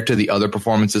 compared to the other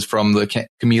performances from the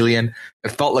Chameleon,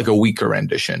 it felt like a weaker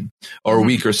rendition or a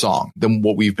weaker song than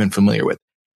what we've been familiar with.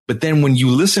 But then when you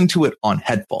listen to it on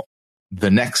headphone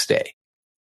the next day,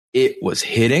 it was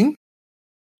hitting.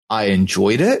 I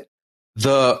enjoyed it.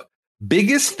 The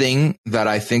biggest thing that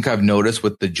I think I've noticed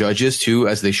with the judges too,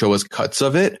 as they show us cuts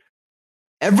of it,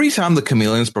 every time the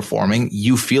Chameleon's performing,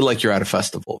 you feel like you're at a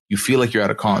festival. You feel like you're at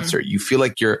a concert. You feel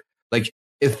like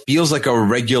it feels like a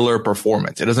regular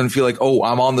performance. It doesn't feel like, oh,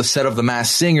 I'm on the set of The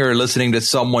Masked Singer listening to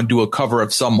someone do a cover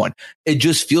of someone. It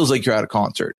just feels like you're at a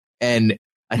concert. And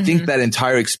I think that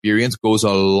entire experience goes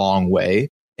a long way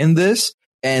in this.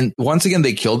 And once again,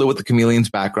 they killed it with the Chameleon's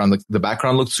background. The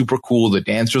background looked super cool. The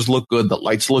dancers look good. The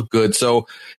lights look good. So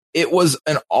it was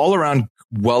an all around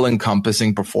well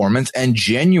encompassing performance. And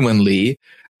genuinely,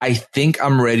 I think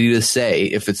I'm ready to say,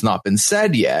 if it's not been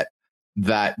said yet,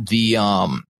 that the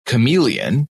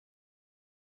Chameleon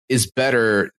is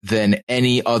better than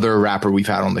any other rapper we've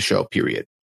had on the show, period.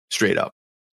 Straight up.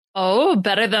 Oh,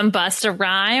 better than Busta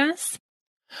Rhymes?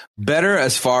 Better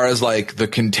as far as like the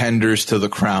contenders to the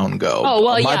crown go. Oh,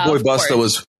 well, my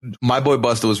boy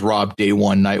Busta was robbed day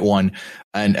one, night one,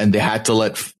 and they had to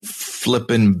let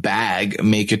flippin' Bag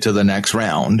make it to the next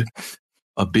round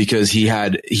because he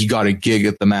got a gig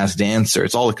at The Masked Dancer.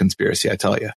 It's all a conspiracy, I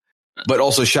tell you. But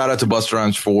also shout out to Busta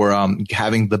Rhymes for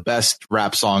having the best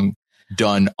rap song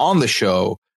done on the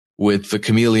show, with the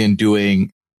Chameleon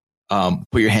doing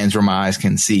Put Your Hands Where My Eyes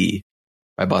Can See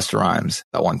by Busta Rhymes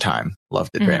that one time.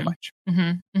 Loved it very much.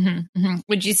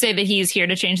 Would you say that he's here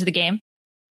to change the game?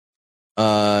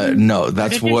 No,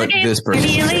 that's what this person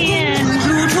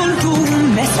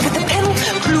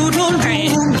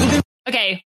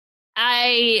Okay,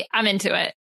 I'm into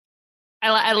it.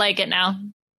 I like it now.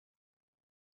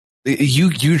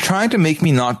 You're trying to make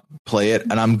me not play it,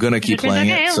 and I'm gonna keep playing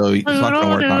it, so it's not gonna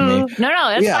work on me. No,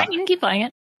 it's fine. You can keep playing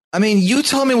it. I mean, you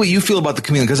tell me what you feel about the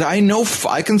Chameleon, because I know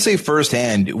I can say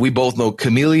firsthand, we both know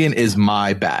Chameleon is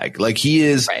my bag. Like, he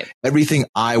is everything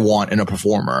I want in a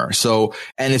performer. So,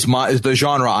 and it's the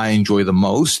genre I enjoy the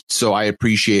most. So I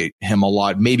appreciate him a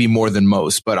lot, maybe more than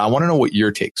most. But I want to know what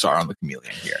your takes are on the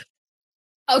Chameleon here.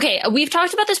 Okay, we've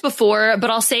talked about this before, but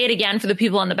I'll say it again for the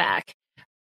people in the back.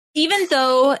 Even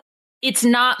though it's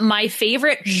not my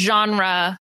favorite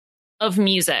genre of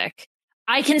music,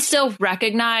 I can still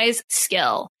recognize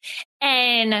skill.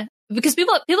 And because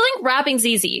people think rapping's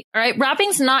easy, all right?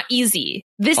 Rapping's not easy.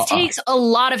 This takes a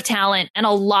lot of talent and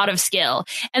a lot of skill.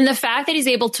 And the fact that he's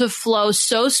able to flow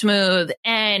so smooth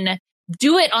and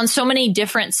do it on so many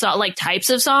different types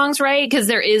of songs, right? Because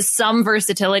there is some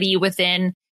versatility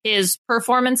within his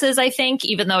performances, I think,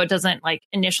 even though it doesn't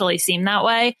initially seem that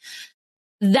way.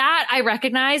 that I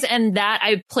recognize and that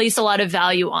I place a lot of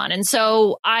value on. And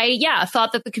so I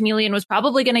thought that the Chameleon was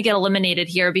probably going to get eliminated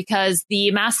here because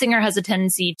the Masked Singer has a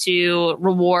tendency to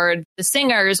reward the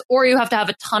singers, or you have to have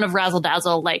a ton of razzle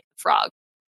dazzle like the Frog.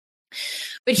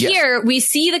 But here we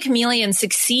see the Chameleon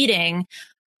succeeding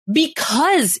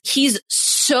because he's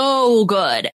so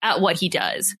good at what he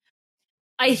does.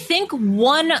 I think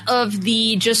one of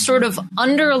the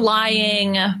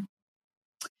underlying,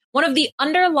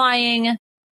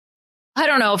 I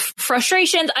don't know,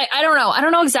 frustrations. I don't know. I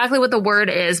don't know exactly what the word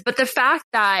is, but the fact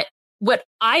that what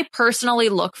I personally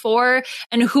look for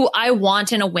and who I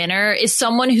want in a winner is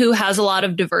someone who has a lot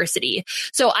of diversity.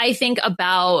 So I think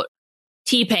about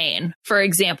T-Pain, for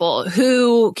example,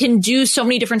 who can do so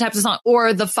many different types of songs,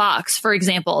 or The Fox, for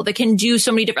example, that can do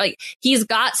so many different, like, he's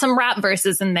got some rap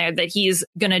verses in there that he's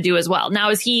going to do as well. Now,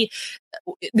 is he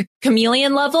the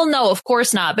Chameleon level? No, of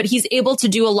course not. But he's able to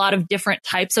do a lot of different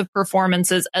types of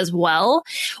performances as well.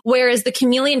 Whereas the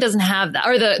Chameleon doesn't have that,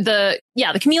 or the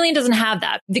Chameleon doesn't have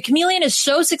that. The Chameleon is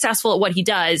so successful at what he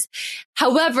does.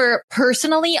 However,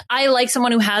 personally, I like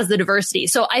someone who has the diversity.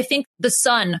 So I think The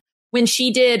Sun, when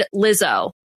she did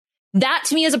Lizzo, that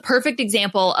to me is a perfect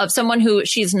example of someone who,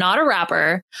 she's not a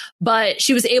rapper, but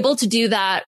she was able to do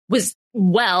that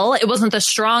it wasn't the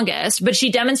strongest, but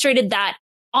she demonstrated that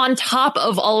on top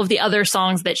of all of the other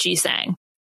songs that she sang.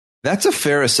 That's a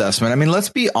fair assessment. I mean, let's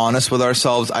be honest with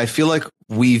ourselves. I feel like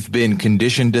we've been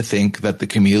conditioned to think that the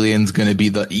Chameleon's going to be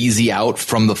the easy out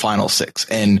from the final 6.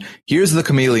 And here's the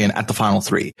Chameleon at the final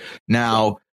 3.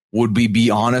 Now, would we be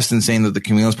honest in saying that the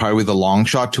Chameleon's probably the long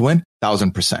shot to win?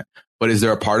 1,000%. But is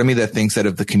there a part of me that thinks that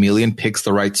if the Chameleon picks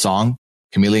the right song,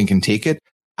 Chameleon can take it?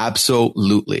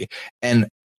 Absolutely. And,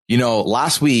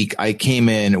 last week I came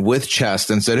in with Chest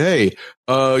and said, hey,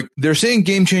 they're saying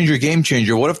game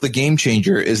changer. What if the game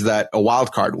changer is that a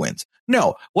wild card wins?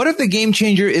 No. What if the game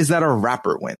changer is that a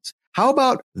rapper wins? How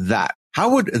about that?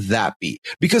 How would that be?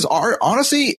 Because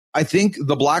honestly, I think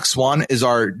the Black Swan is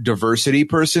our diversity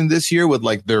person this year with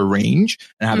like their range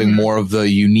and having more of the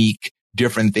unique,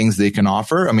 different things they can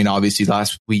offer. I mean, obviously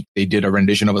last week they did a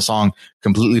rendition of a song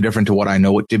completely different to what I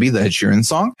know it to be, the Ed Sheeran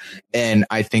song. And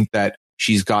I think that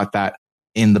she's got that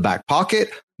in the back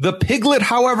pocket. The Piglet,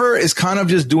 however, is kind of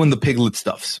just doing the Piglet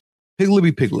stuffs. Piglet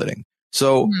be pigletting.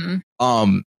 So,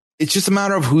 it's just a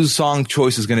matter of whose song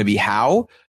choice is going to be how.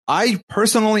 I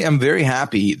personally am very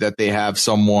happy that they have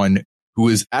someone who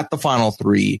is at the final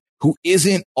 3, who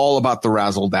isn't all about the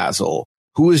razzle dazzle,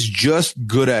 who is just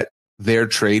good at their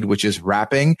trade, which is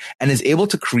rapping, and is able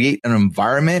to create an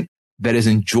environment that is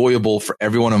enjoyable for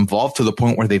everyone involved to the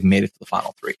point where they've made it to the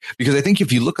final 3. Because I think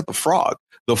if you look at the Frog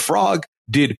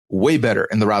did way better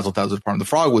in the razzle dazzle department. The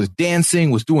Frog was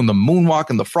dancing, was doing the moonwalk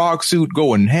in the frog suit,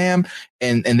 going ham,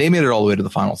 and they made it all the way to the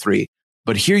final 3.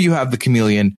 But here you have the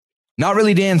Chameleon, not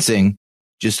really dancing,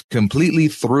 just completely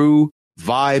through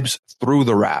vibes, through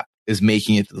the rap, is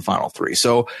making it to the final 3.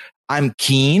 So I'm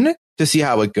keen to see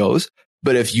how it goes.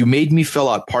 But if you made me fill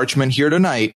out parchment here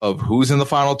tonight of who's in the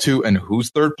final 2 and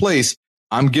who's third place,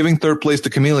 I'm giving third place to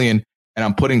Chameleon, and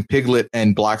I'm putting Piglet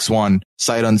and Black Swan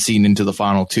sight unseen into the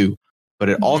final 2. But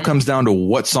it all comes down to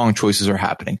what song choices are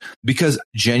happening. Because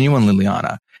genuinely,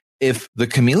 Liana, if the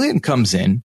Chameleon comes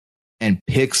in and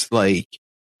picks like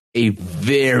a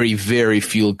very, very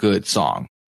feel good song,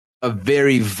 a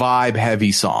very vibe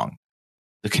heavy song,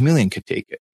 the Chameleon could take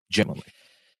it, genuinely.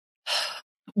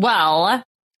 Well,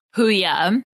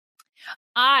 Huya,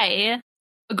 I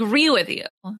agree with you.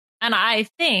 And I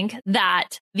think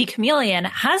that the Chameleon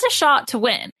has a shot to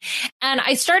win. And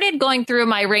I started going through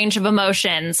my range of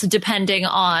emotions depending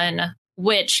on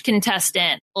which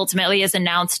contestant ultimately is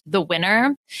announced the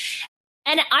winner.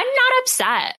 And I'm not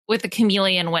upset with the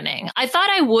Chameleon winning. I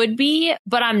thought I would be,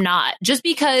 but I'm not. Just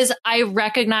because I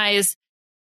recognize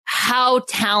how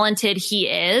talented he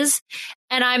is.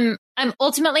 And I'm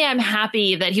ultimately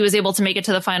happy that he was able to make it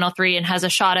to the final 3 and has a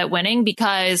shot at winning,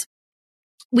 because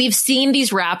we've seen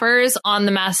these rappers on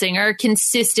The Masked Singer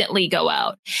consistently go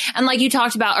out. And like you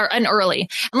talked about, and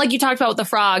like you talked about with the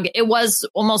Frog, it was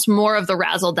almost more of the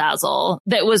razzle dazzle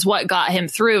that was what got him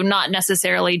through, not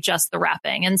necessarily just the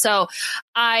rapping. And so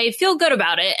I feel good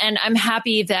about it, and I'm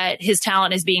happy that his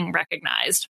talent is being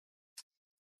recognized.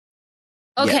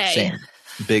 Okay. Yeah, same.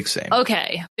 Big same.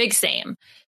 Okay. Big same.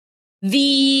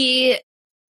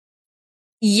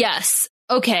 Yes.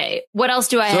 Okay. What else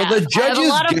do I have? I have a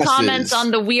lot of comments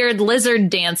on the weird lizard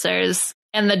dancers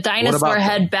and the dinosaur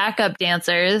head backup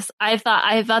dancers. I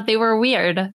thought they were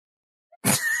weird.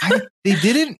 They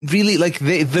didn't really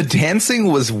the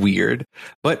dancing was weird,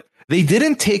 but they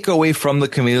didn't take away from the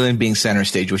Chameleon being center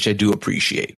stage, which I do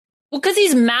appreciate. Well, because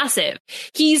he's massive.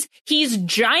 He's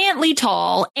giantly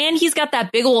tall, and he's got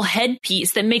that big old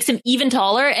headpiece that makes him even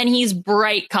taller, and he's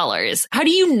bright colors. How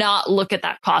do you not look at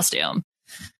that costume?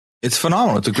 It's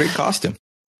phenomenal. It's a great costume.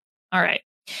 All right.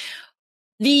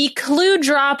 The clue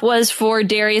drop was for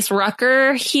Darius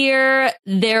Rucker here.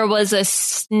 There was a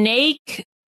snake.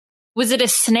 Was it a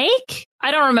snake?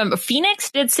 I don't remember. Phoenix?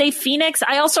 Did it say Phoenix?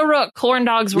 I also wrote corn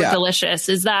dogs were delicious.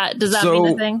 Does that mean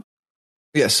a thing?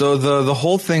 Yeah, so the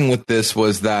whole thing with this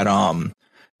was that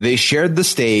they shared the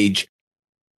stage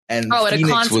and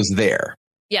Phoenix was there.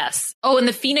 Yes. Oh, and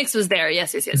the Phoenix was there.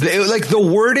 Yes. Like the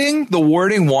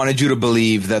wording wanted you to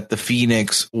believe that the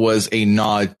Phoenix was a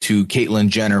nod to Caitlyn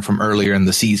Jenner from earlier in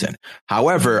the season.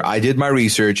 However, I did my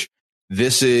research.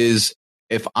 This is,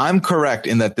 if I'm correct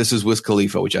in that this is Wiz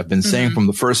Khalifa, which I've been saying from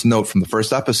the first note from the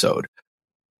first episode.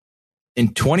 In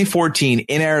 2014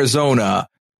 in Arizona,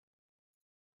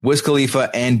 Wiz Khalifa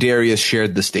and Darius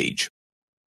shared the stage.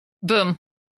 Boom.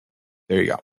 There you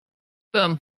go.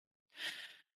 Boom.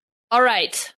 All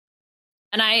right.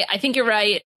 And I think you're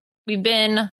right. We've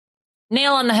been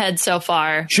nail on the head so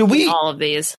far. Should we all of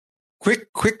these? Quick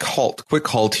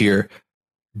halt here.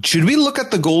 Should we look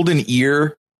at the golden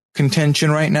ear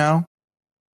contention right now?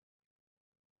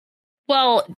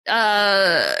 Well,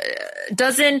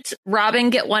 doesn't Robin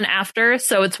get one after?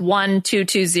 So it's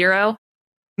 1-2-2-0.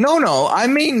 No. I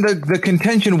mean the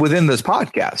contention within this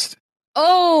podcast.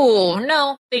 Oh,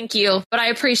 no, thank you. But I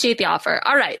appreciate the offer.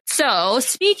 All right. So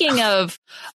speaking of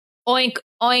oink,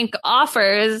 oink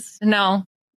offers. No,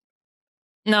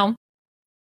 that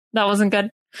wasn't good.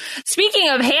 Speaking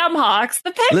of ham hocks,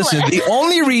 the piglet. Listen, the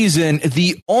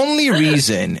only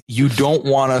reason you don't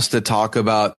want us to talk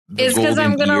about the is because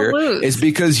I'm going to lose. Is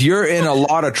because you're in a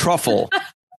lot of truffle.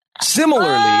 Similarly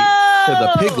to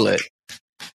the piglet.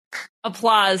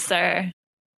 Applause, sir.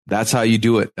 That's how you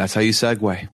do it. That's how you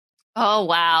segue. Oh,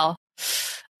 wow.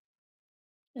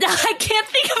 I can't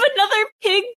think of another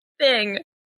pig thing.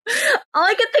 All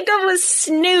I could think of was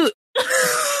snoot.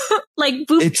 Like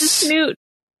boop the snoot.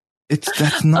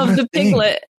 That's not of the thing.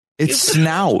 Piglet. It's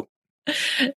snout.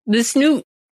 The snoot.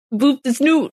 Boop the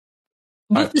snoot.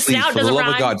 Boop the snout doesn't rhyme. For the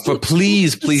love of God,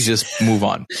 please just move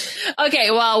on.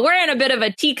 Okay, well, we're in a bit of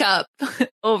a teacup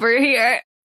over here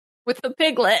with the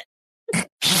piglet.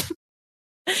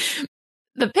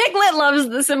 The piglet loves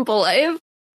the simple life.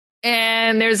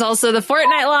 And there's also the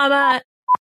Fortnite llama.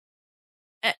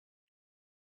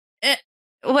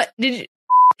 What did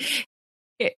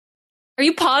you... Are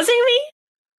you pausing me?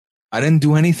 I didn't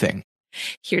do anything.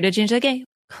 Here to change the game.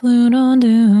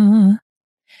 All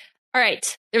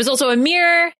right. There was also a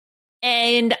mirror,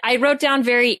 and I wrote down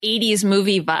very 80s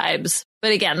movie vibes.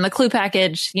 But again, the clue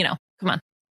package, come on.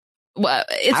 Well,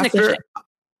 it's Nicholson.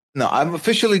 No, I'm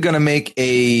officially going to make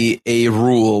a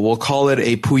rule. We'll call it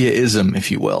a Puya-ism, if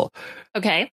you will.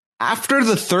 Okay. After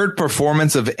the third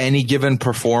performance of any given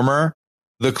performer,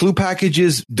 the clue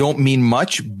packages don't mean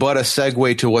much, but a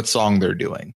segue to what song they're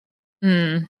doing.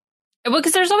 Well,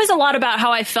 because there's always a lot about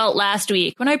how I felt last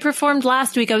week. When I performed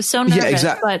last week, I was so nervous. Yeah,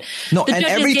 exactly. But no, and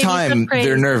every time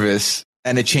they're nervous,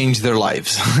 and it changed their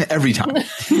lives. Every time.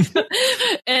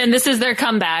 And this is their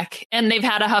comeback, and they've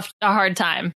had a hard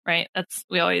time, right?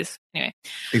 Anyway.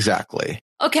 Exactly.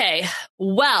 Okay,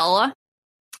 well,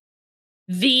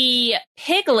 the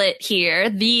piglet here,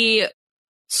 the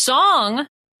song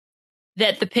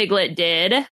that the piglet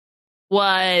did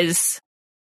was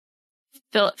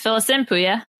fill us in,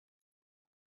 Puya.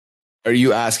 Are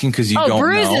you asking because you don't know?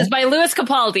 Bruises by Lewis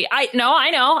Capaldi. I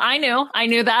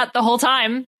knew that the whole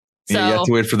time. So yeah, you have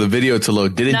to wait for the video to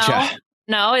load, didn't you?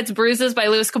 No, it's Bruises by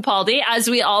Lewis Capaldi. As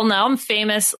we all know, I'm a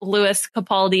famous Lewis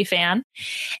Capaldi fan.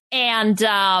 And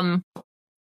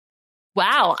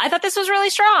wow, I thought this was really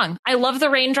strong. I love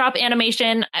the raindrop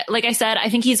animation. Like I said, I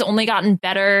think he's only gotten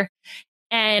better.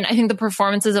 And I think the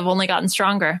performances have only gotten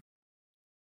stronger.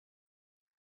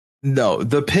 No,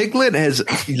 the piglet has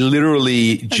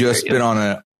literally just been on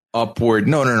an upward.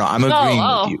 No. I'm agreeing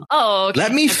with you. Oh, okay.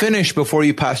 Let me finish before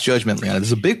you pass judgment, Liana.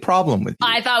 There's a big problem with you.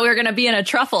 I thought we were going to be in a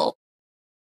truffle.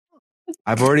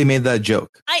 I've already made that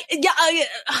joke.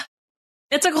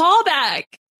 It's a callback.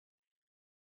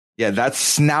 Yeah, that's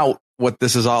snout what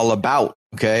this is all about.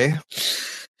 Okay.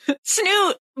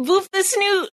 Snoot. Boop the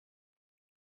snoot.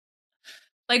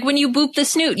 Like when you boop the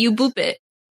snoot, you boop it.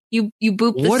 You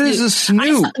boop the What snoot. is a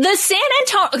snoot?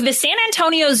 The San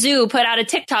Antonio Zoo put out a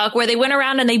TikTok where they went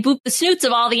around and they booped the snoots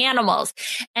of all the animals.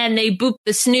 And they booped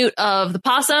the snoot of the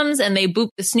possums and they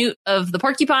booped the snoot of the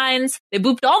porcupines. They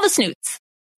booped all the snoots.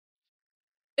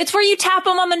 It's where you tap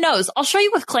them on the nose. I'll show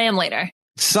you with Clam later.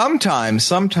 Sometimes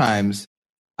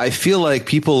I feel like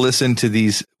people listen to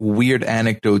these weird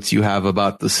anecdotes you have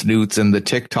about the snoots and the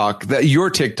TikTok, your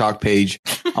TikTok page.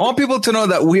 I want people to know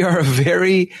that we are a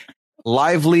very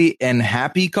lively and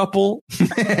happy couple.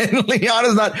 And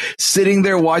Liana's not sitting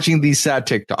there watching these sad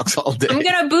TikToks all day. I'm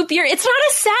going to boop it's not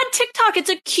a sad TikTok. It's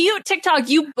a cute TikTok.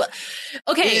 You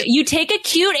take a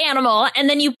cute animal and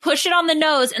then you push it on the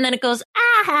nose and then it goes,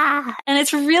 ah, and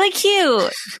it's really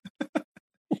cute.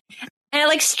 And it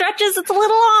like stretches its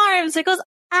little arms. It goes,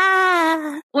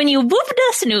 ah, when you boop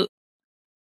the snoot.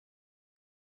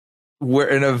 We're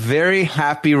in a very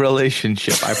happy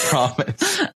relationship, I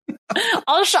promise.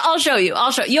 I'll show you.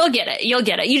 You'll get it.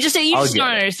 You just don't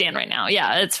understand right now.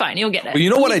 Yeah, it's fine. You'll get it. Well, you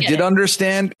know what I did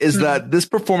understand is that this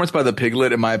performance by the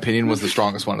piglet, in my opinion, was the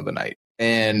strongest one of the night.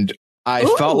 And I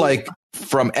felt like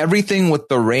from everything with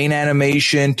the rain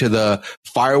animation to the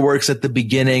fireworks at the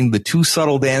beginning, the two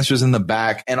subtle dancers in the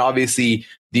back, and obviously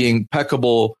the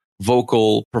impeccable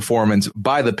vocal performance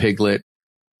by the piglet.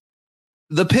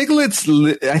 The piglets,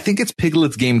 I think it's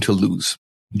Piglet's game to lose.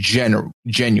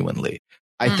 Genuinely.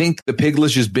 I think the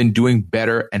piglet's just been doing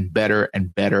better and better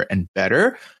and better and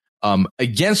better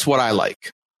against what I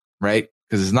like, right?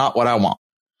 Because it's not what I want.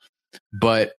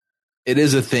 But it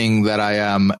is a thing that I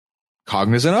am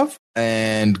cognizant of,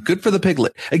 and good for the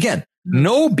piglet. Again,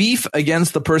 no beef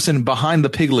against the person behind the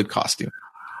piglet costume.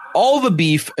 All the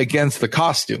beef against the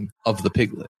costume of the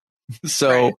piglet.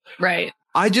 So right.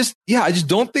 I just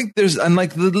don't think there's,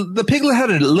 unlike the piglet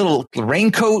had a little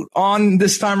raincoat on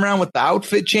this time around with the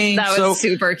outfit change. That was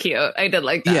super cute. I did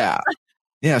like that. Yeah.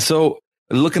 Yeah. So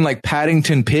looking like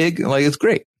Paddington Pig, like it's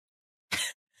great.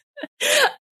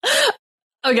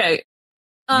 Okay.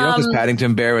 You know, because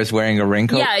Paddington Bear is wearing a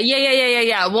raincoat.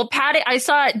 Yeah. Well, I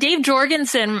saw Dave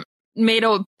Jorgensen made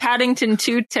a Paddington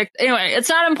 2 TikTok. Anyway, it's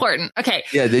not important. Okay.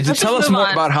 Yeah. Just tell us more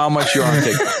about how much you're on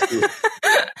TikTok.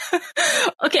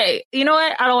 Okay. You know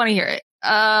what? I don't want to hear it.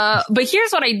 But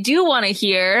here's what I do want to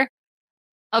hear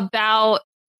about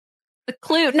the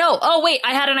clue. No. Oh, wait.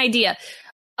 I had an idea.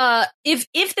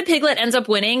 If the piglet ends up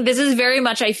winning, this is very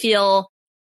much, I feel,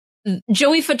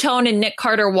 Joey Fatone and Nick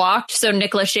Carter walked so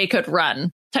Nick Lachey could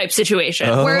run type situation,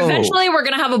 where eventually we're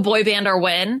going to have a boy bander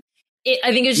win.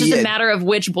 I think it's just a matter of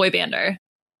which boy bander.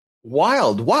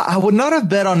 Wild. Wow. I would not have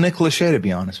bet on Nick Lachey, to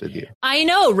be honest with you. I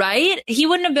know, right? He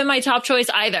wouldn't have been my top choice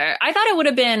either. I thought it would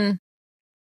have been,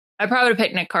 I probably would have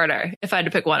picked Nick Carter if I had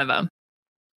to pick one of them.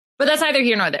 But that's neither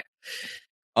here nor there.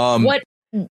 What?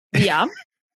 Yeah.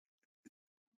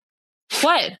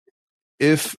 What?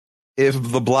 If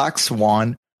the Black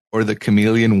Swan or the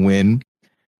Chameleon win,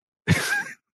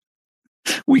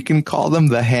 we can call them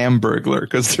the Hamburglar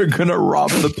because they're going to rob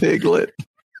the piglet.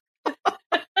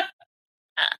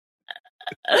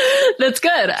 That's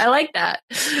good. I like that.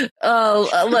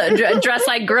 Oh, look, dressed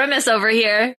like Grimace over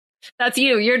here. That's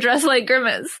you. You're dressed like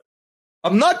Grimace.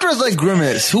 I'm not dressed like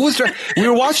Grimace. Who was dressed? We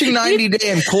were watching 90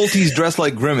 Day and Colty's dressed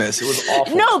like Grimace. It was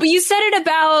awful. No, but you said it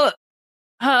about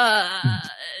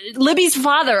Libby's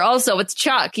father also. It's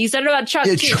Chuck. You said it about Chuck.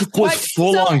 Yeah, Chuck was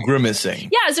full on grimacing.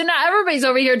 Yeah, so now everybody's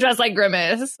over here dressed like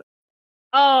Grimace.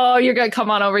 Oh, you're going to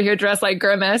come on over here dressed like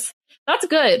Grimace. That's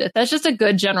good. That's just a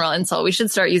good general insult. We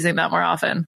should start using that more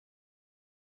often.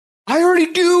 I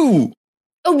already do.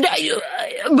 Oh,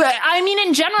 but I mean,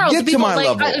 in general, get people to my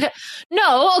level.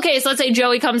 No, okay. So let's say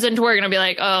Joey comes into work and I'll be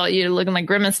like, "Oh, you're looking like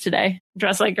Grimace today.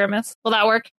 Dressed like Grimace. Will that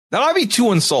work?" That might be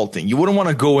too insulting. You wouldn't want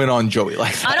to go in on Joey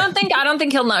like that. I don't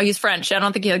think he'll know. He's French. I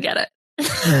don't think he'll get it.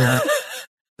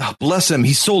 Oh, bless him.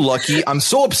 He's so lucky. I'm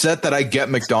so upset that I get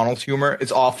McDonald's humor.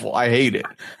 It's awful. I hate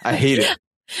it.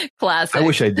 Classic. I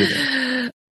wish I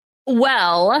didn't.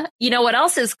 Well, you know what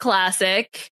else is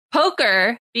classic?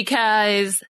 Poker,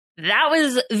 because that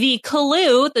was the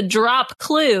clue, the drop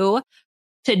clue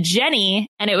to Jenny,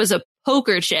 and it was a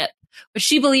poker chip, which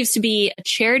she believes to be a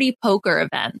charity poker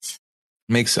event.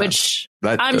 Makes sense. Which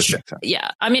make sense.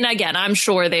 Yeah. I mean, again, I'm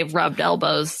sure they've rubbed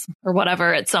elbows or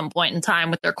whatever at some point in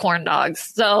time with their corn dogs.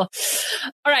 So, all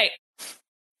right.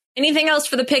 Anything else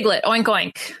for the piglet? Oink,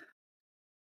 oink.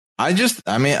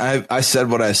 I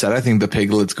said what I said. I think the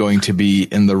piglet's going to be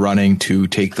in the running to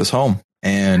take this home,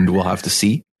 and we'll have to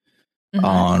see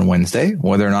on Wednesday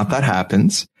whether or not that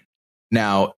happens.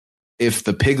 Now, if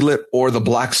the piglet or the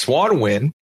Black Swan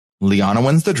win, Liana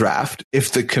wins the draft.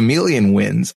 If the Chameleon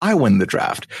wins, I win the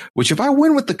draft, which if I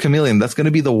win with the Chameleon, that's going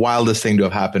to be the wildest thing to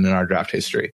have happened in our draft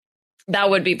history. That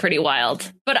would be pretty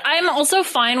wild, but I'm also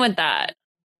fine with that.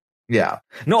 Yeah.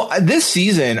 No, this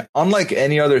season, unlike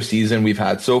any other season we've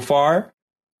had so far.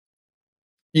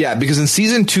 Yeah, because in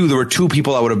season 2, there were 2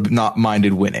 people I would have not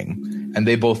minded winning, and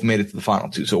they both made it to the final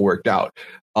 2. So it worked out.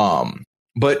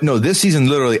 But no, this season,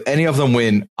 literally any of them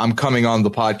win, I'm coming on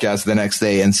the podcast the next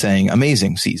day and saying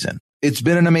amazing season. It's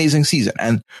been an amazing season,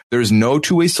 and there's no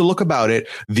two ways to look about it.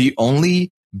 The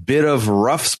only bit of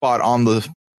rough spot on the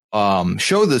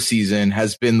show this season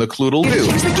has been the Cloodle Doo.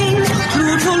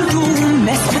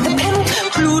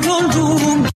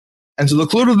 And so the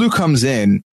Cloodle Doo comes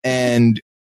in and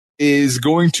is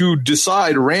going to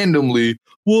decide randomly,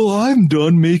 well, I'm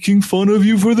done making fun of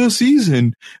you for the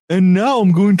season, and now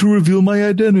I'm going to reveal my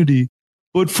identity.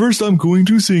 But first I'm going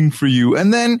to sing for you.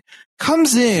 And then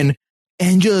comes in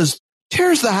and just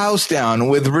tears the house down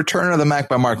with Return of the Mac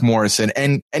by Mark Morrison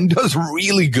and does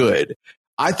really good.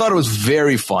 I thought it was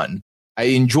very fun. I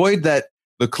enjoyed that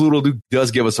the Cloodle Doo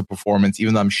does give us a performance,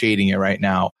 even though I'm shading it right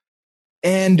now.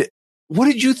 And what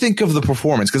did you think of the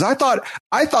performance? Because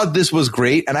I thought this was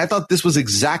great, and I thought this was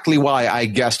exactly why I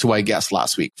guessed who I guessed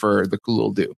last week for the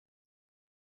Cloodle Doo.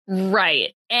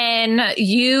 Right. And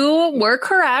you were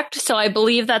correct. So I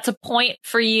believe that's a point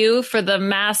for you for the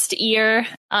masked ear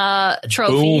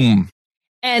trophy. Boom.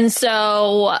 And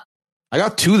so I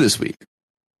got 2 this week.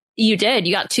 You did.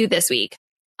 You got 2 this week.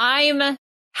 I'm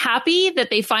happy that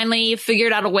they finally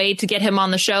figured out a way to get him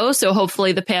on the show. So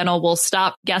hopefully the panel will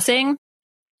stop guessing.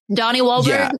 Donnie Wahlberg.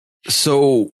 Yeah.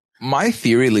 So my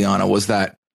theory, Liana, was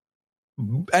that,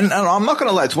 and I'm not going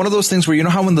to lie, it's one of those things where, you know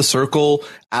how in the circle,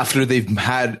 after they've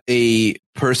had a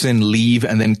person leave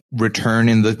and then return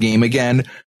in the game again,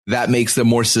 that makes them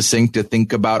more succinct to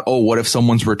think about, oh, what if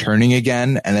someone's returning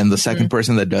again? And then the second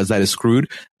person that does that is screwed.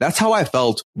 That's how I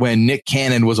felt when Nick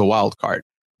Cannon was a wild card,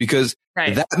 because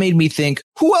that made me think,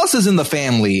 who else is in the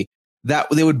family that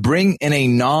they would bring in a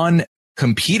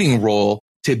non-competing role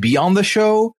to be on the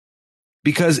show?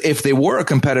 Because if they were a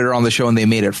competitor on the show and they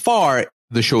made it far,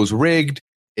 the show's rigged.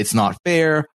 It's not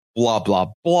fair. Blah, blah,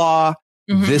 blah.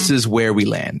 Mm-hmm. This is where we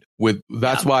land with.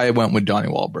 That's why I went with Donnie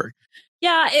Wahlberg.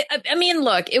 Yeah. I mean,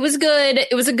 look, it was good.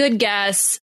 It was a good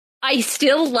guess. I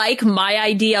still like my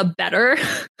idea better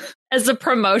as a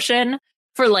promotion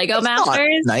for Lego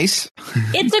Masters. Nice.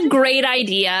 It's a great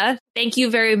idea. Thank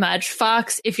you very much,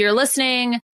 Fox. If you're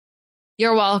listening,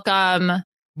 you're welcome.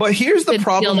 But here's the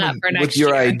problem with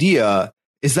your idea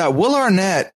is that Will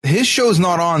Arnett, his show's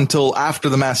not on until after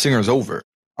The Masked Singer is over.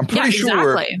 I'm pretty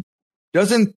sure.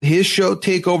 Doesn't his show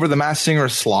take over The Masked Singer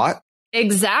slot?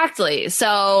 Exactly.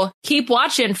 So keep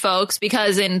watching, folks,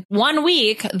 because in 1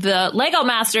 week, the Lego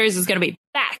Masters is going to be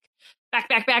back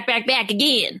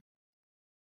again.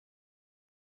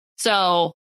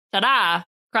 So, ta-da,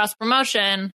 cross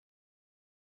promotion.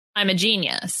 I'm a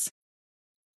genius.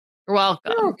 You're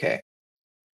welcome. Okay.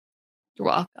 You're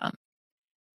welcome.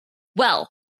 Well,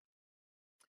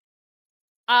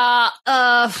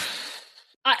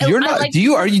 you're not.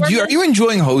 Are you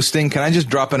enjoying hosting? Can I just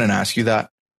drop in and ask you that?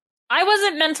 I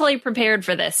wasn't mentally prepared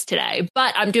for this today,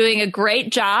 but I'm doing a great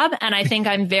job, and I think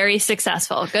I'm very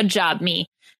successful. Good job, me.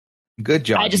 Good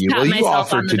job. I just pat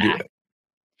myself on the back.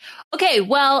 Okay,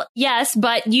 well, yes,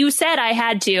 but you said I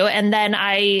had to, and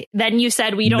then you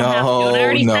said we don't have to. And I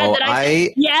already said that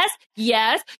I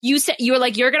yes. You said you were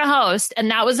like, you're gonna host, and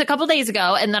that was a couple days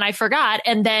ago, and then I forgot,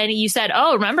 and then you said,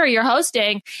 oh, remember you're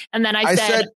hosting, and then I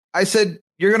said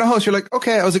you're gonna host. You're like,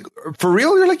 okay. I was like, for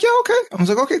real? You're like, yeah, okay. I was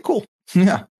like, okay, cool.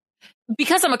 Yeah.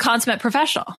 Because I'm a consummate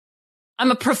professional.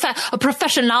 I'm a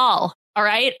professional. All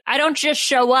right. I don't just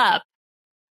show up.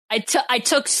 I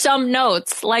took some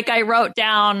notes, like I wrote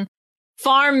down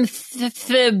farm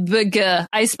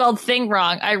I spelled thing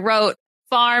wrong. I wrote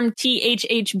farm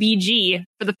THHBG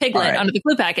for the piglet under the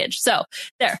clue package. So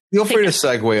there. Feel free to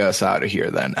segue us out of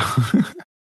here then.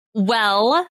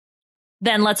 Well,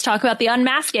 then let's talk about the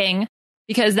unmasking,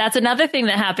 because that's another thing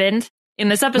that happened in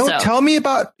this episode. No, tell me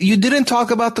you didn't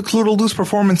talk about the Cloodle Doo's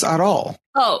performance at all.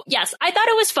 Oh, yes. I thought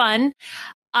it was fun.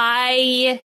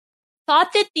 I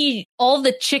thought that all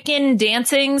the chicken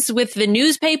dancings with the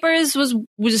newspapers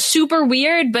was super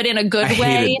weird, but in a good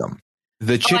way. Hated them.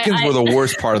 The chickens were the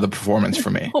worst part of the performance for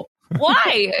me.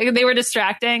 Why? They were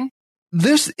distracting.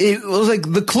 It was like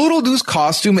the Cloodle Doo's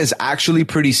costume is actually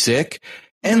pretty sick,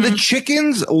 and the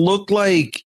chickens look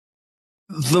like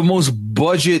the most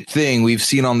budget thing we've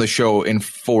seen on the show in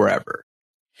forever.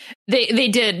 They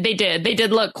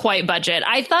did look quite budget.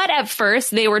 I thought at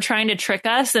first they were trying to trick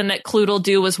us and that Cloodle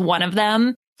Doo was one of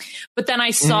them. But then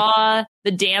I saw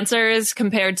the dancers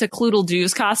compared to Cloodle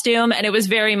Doo's costume, and it was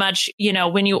very much,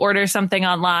 when you order something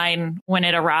online, when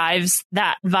it arrives,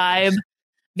 that vibe.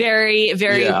 Very,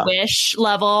 very Wish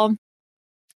level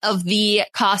of the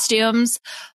costumes.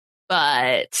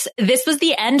 But this was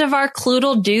the end of our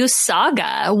Cloodle Doo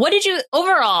saga. What did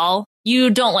overall, you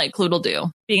don't like Cloodle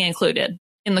Doo being included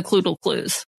in the Cloodle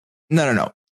Clues?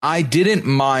 No. I didn't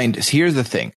mind. Here's the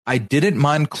thing. I didn't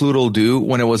mind Cloodle Doo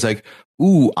when it was like,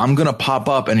 ooh, I'm going to pop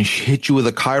up and hit you with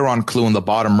a Chiron clue in the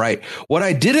bottom right. What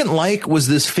I didn't like was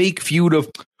this fake feud of,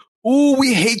 ooh,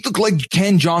 we hate like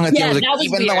Ken Jeong at the end. Like,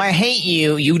 even though I hate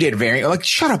you, you did very, like,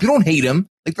 shut up. You don't hate him.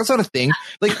 Like, that's not a thing.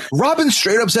 Like, Robin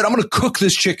straight up said, I'm going to cook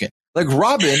this chicken. Like,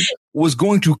 Robin was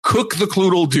going to cook the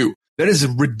Cloodle Doo. That is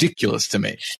ridiculous to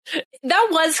me. That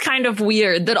was kind of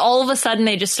weird that all of a sudden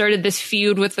they just started this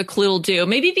feud with the Cloodle Doo.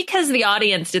 Maybe because the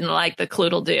audience didn't like the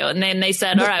Cloodle Doo. And then they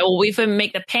said, all right, well, we can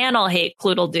make the panel hate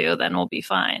Cloodle Doo, then we'll be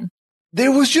fine.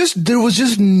 There was just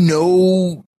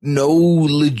no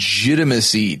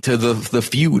legitimacy to the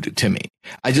feud to me.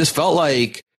 I just felt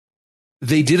like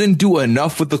they didn't do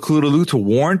enough with the Cloodle Doo to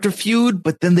warrant a feud,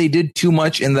 but then they did too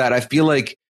much in that I feel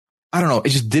like, I don't know,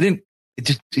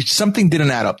 something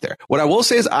didn't add up there. What I will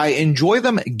say is I enjoy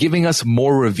them giving us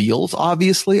more reveals.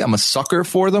 Obviously, I'm a sucker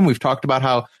for them. We've talked about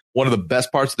how one of the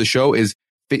best parts of the show is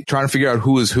trying to figure out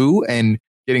who is who and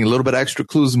getting a little bit extra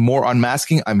clues, more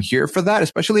unmasking. I'm here for that,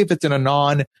 especially if it's in a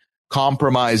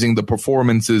non-compromising the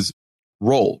performances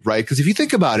role, right? Because if you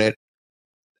think about it,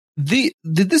 did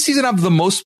this season have the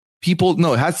most people?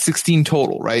 No, it had 16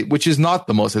 total, right? Which is not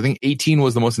the most. I think 18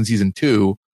 was the most in season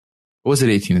 2. Or was it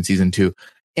 18 in season 2?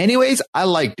 Anyways, I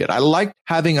liked it. I liked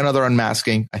having another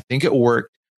unmasking. I think it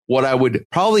worked. What I would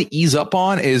probably ease up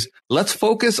on is let's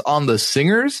focus on the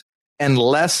singers and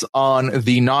less on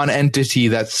the non-entity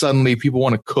that suddenly people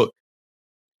want to cook.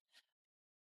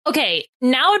 Okay,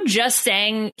 now just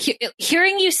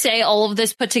hearing you say all of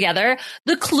this put together,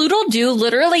 the Cloodle Doo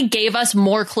literally gave us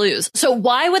more clues. So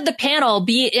why would the panel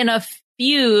be in a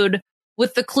feud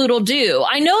with the Cloodle Doo?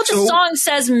 I know the song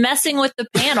says messing with the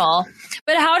panel,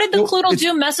 but how did the Cloodle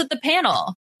Doo mess with the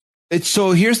panel?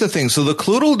 So here's the thing. So the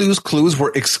Cloodle Doo's clues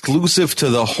were exclusive to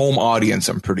the home audience,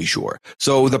 I'm pretty sure.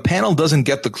 So the panel doesn't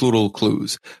get the Cloodle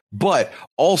clues. But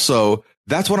also,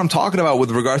 that's what I'm talking about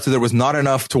with regards to there was not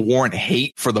enough to warrant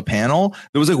hate for the panel.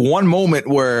 There was like one moment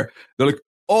where they're like,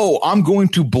 oh, I'm going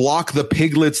to block the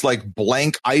Piglet's like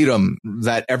blank item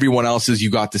that everyone else's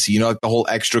you got to see. You know, like the whole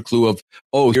extra clue of,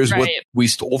 oh, here's what we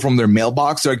stole from their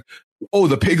mailbox. They're like, oh,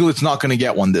 the Piglet's not going to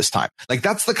get one this time. Like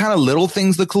that's the kind of little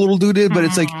things the Cloodle Doo did. But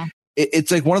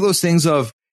it's like one of those things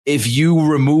of if you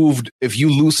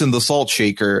loosened the salt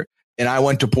shaker and I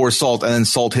went to pour salt and then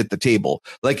salt hit the table,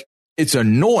 like it's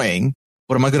annoying.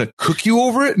 But am I going to cook you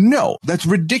over it? No, that's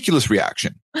ridiculous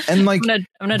reaction. And like, I'm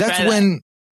gonna that's when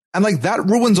I'm like, that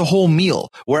ruins a whole meal.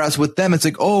 Whereas with them, it's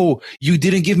like, oh, you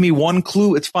didn't give me one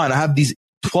clue. It's fine. I have these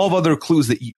 12 other clues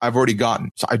that I've already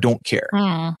gotten. So I don't care.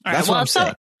 That's what I'm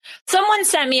saying. Someone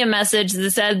sent me a message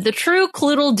that said the true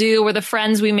Cloodle Doo were the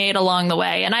friends we made along the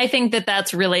way. And I think that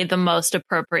that's really the most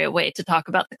appropriate way to talk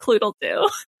about the Cloodle Doo.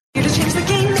 Here to change the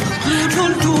game.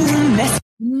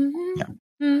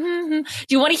 Do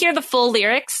you want to hear the full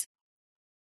lyrics?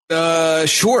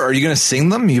 Sure. Are you going to sing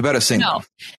them? You better sing them.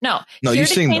 No, you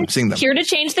sing them. Sing them. Here to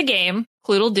change the game,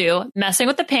 Cloodle Doo. Messing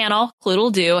with the panel,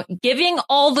 Cloodle Doo. Giving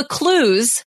all the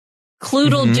clues,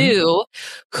 Cloodle Doo.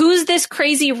 Who's this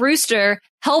crazy rooster?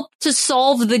 Help to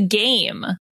solve the game.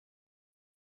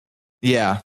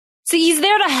 Yeah. So he's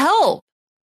there to help.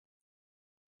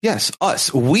 Yes,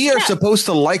 us. We are supposed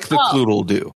to like the Cloodle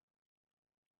Doo.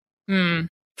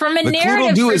 From a the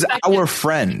narrative Cloodle Doo is perspective, our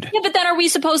friend. Yeah, but then are we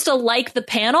supposed to like the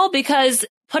panel? Because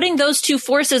putting those two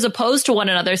forces opposed to one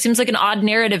another seems like an odd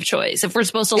narrative choice if we're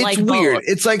supposed to like weird. both.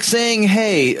 It's like saying,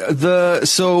 hey,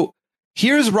 so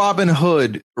here's Robin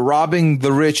Hood robbing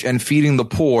the rich and feeding the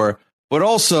poor, but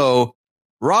also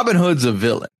Robin Hood's a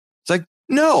villain. It's like,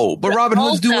 no, but Robin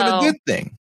Hood's doing a good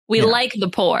thing. We like the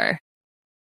poor.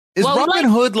 Is Robin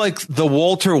Hood like the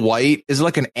Walter White? Is it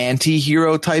like an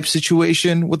anti-hero type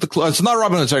situation with the it's not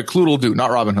Robin Hood, sorry, Cloodle Doo, not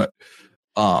Robin Hood.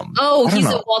 He's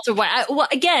a Walter White. Well,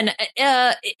 again,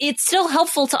 it's still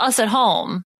helpful to us at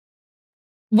home.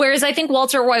 Whereas I think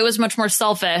Walter White was much more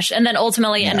selfish and then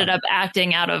ultimately ended up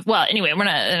acting out of, well, anyway, we're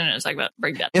not talking about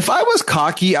Breaking Bad. If I was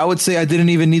cocky, I would say I didn't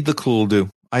even need the Cloodle Doo.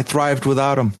 I thrived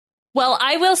without him. Well,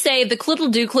 I will say the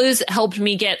Cloodle Doo clues helped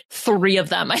me get 3 of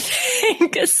them, I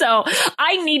think. So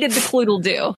I needed the Cloodle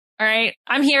Doo. All right.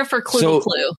 I'm here for Clue.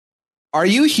 Are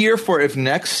you here for if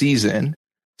next season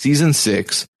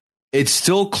 6, it's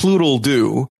still Cloodle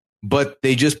Doo, but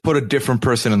they just put a different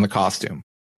person in the costume?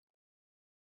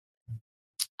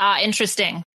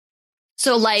 Interesting.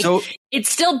 So it's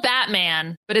still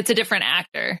Batman, but it's a different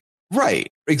actor. Right.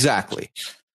 Exactly.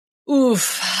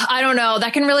 Oof, I don't know.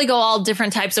 That can really go all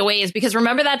different types of ways because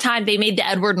remember that time they made the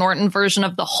Edward Norton version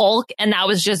of the Hulk and that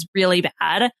was just really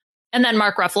bad. And then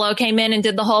Mark Ruffalo came in and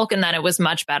did the Hulk, and then it was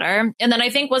much better. And then I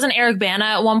think wasn't Eric Bana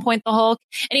at one point the Hulk?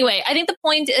 Anyway, I think the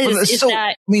point is that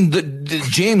I mean, the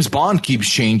James Bond keeps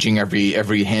changing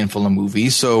every handful of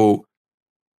movies, so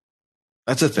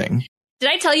that's a thing. Did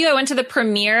I tell you I went to the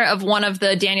premiere of one of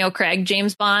the Daniel Craig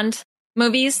James Bond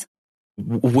movies?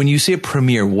 When you say a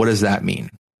premiere, what does that mean?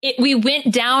 We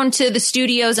went down to the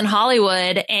studios in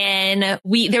Hollywood, and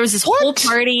there was this whole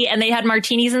party, and they had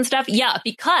martinis and stuff. Yeah,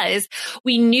 because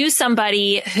we knew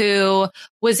somebody who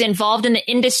was involved in the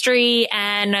industry,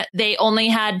 and they only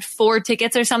had 4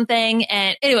 tickets or something.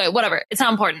 And anyway, whatever. It's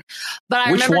not important. But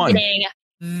I remember getting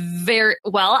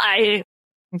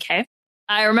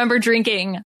I remember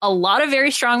drinking a lot of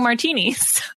very strong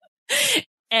martinis.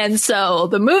 And so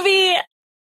the movie,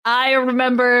 I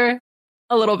remember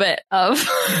a little bit of.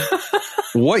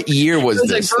 What year was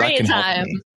this? It was a great time.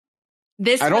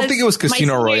 I don't think it was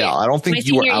Casino Royale. I don't think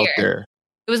you were out there.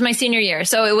 It was my senior year.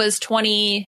 So it was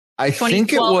 20. I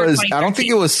think it was. I don't think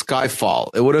it was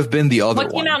Skyfall. It would have been the other one.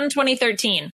 What came out in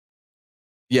 2013?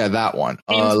 Yeah, that one.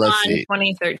 James Let's Bond, see.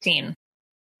 2013.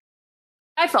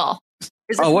 Skyfall.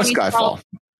 What's Skyfall?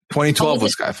 2012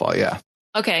 was Skyfall. Yeah.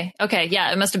 Okay.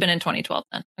 Yeah, it must have been in 2012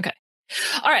 then. Okay.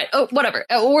 All right. Oh, whatever.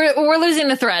 We're losing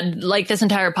the thread like this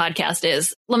entire podcast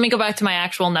is. Let me go back to my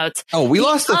actual notes. Oh, we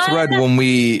lost the thread when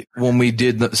we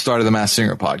did the start of the Masked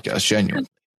Singer podcast. Genuinely,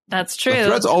 that's true. The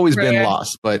thread's always been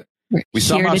lost, but we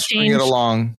somehow string it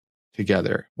along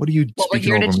together. What are you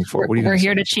speaking over me for? We're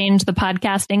here to change the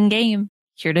podcasting game.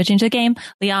 Here to change the game.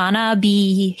 Liana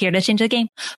B. Here to change the game.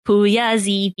 Puya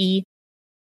ZB.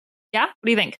 Yeah. What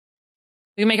do you think?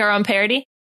 We can make our own parody.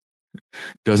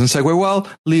 Doesn't segue well.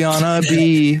 Liana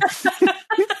B.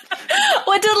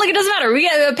 Well, it doesn't matter. We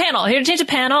got a panel. Here to change the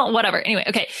panel. Whatever. Anyway,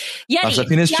 okay. Yeti.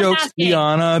 Penis jokes.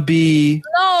 Liana B.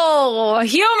 No,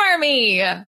 humor me.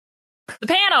 The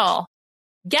panel.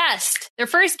 Guessed. Their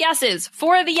first guesses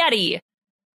for the Yeti.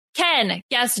 Ken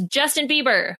guessed Justin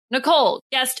Bieber. Nicole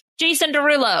guessed Jason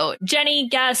Derulo. Jenny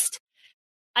guessed.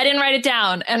 I didn't write it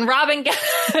down. And Robin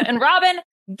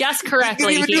guessed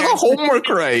correctly. You didn't even do the homework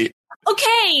right.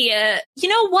 Okay, you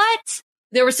know what?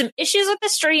 There were some issues with the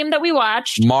stream that we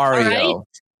watched. Mario. Right?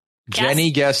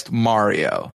 Jenny guessed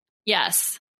Mario.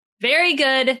 Yes. Very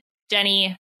good,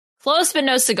 Jenny. Close but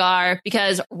no cigar,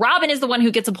 because Robin is the one who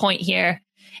gets a point here.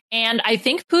 And I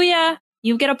think, Puya,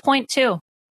 you get a point too.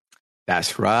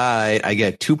 That's right. I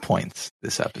get 2 points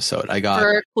this episode. I got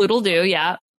for Cloodle-Doo,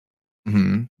 yeah.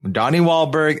 Mm-hmm. Donnie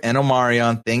Wahlberg and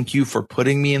Omarion, thank you for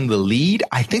putting me in the lead.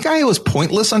 I think I was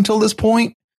pointless until this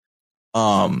point.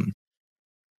 I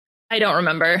don't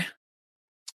remember.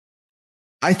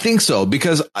 I think so,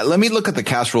 because let me look at the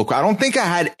cast real quick. I don't think I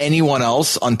had anyone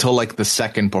else until like the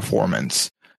second performance.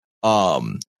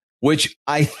 Which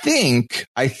I think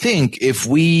if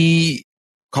we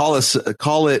call it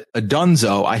a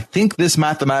dunzo, I think this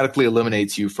mathematically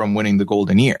eliminates you from winning the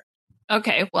Golden Ear.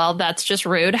 Okay, well, that's just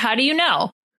rude. How do you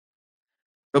know?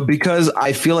 Because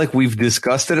I feel like we've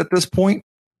discussed it at this point.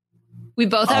 We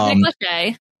both have Nick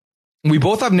Lachey. We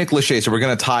both have Nick Lachey, so we're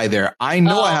going to tie there. I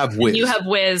know I have Wiz. You have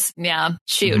Wiz. Yeah.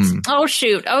 Shoot. Mm-hmm. Oh,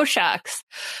 shoot. Oh, shucks.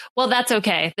 Well, that's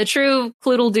okay. The true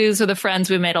Cloodle-Doos are the friends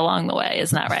we made along the way.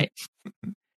 Isn't that right?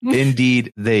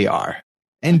 Indeed, they are.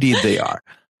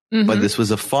 Mm-hmm. But this was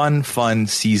a fun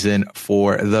season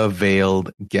for the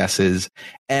veiled guesses.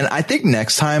 And I think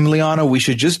next time, Liana, we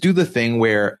should just do the thing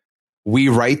where we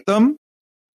write them,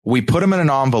 we put them in an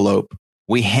envelope,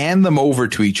 we hand them over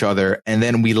to each other, and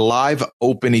then we live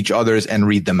open each other's and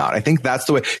read them out. I think that's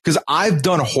the way, because I've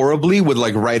done horribly with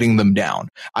like writing them down.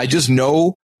 I just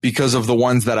know because of the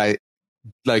ones that I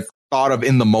like thought of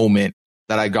in the moment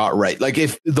that I got right. Like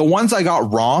if the ones I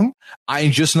got wrong, I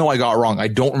just know I got wrong. I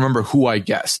don't remember who I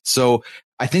guessed. So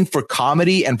I think for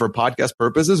comedy and for podcast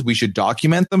purposes, we should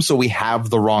document them so we have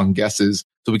the wrong guesses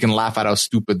so we can laugh at how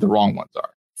stupid the wrong ones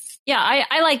are. Yeah,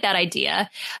 I like that idea.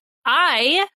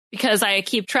 Because I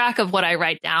keep track of what I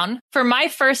write down, for my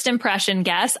first impression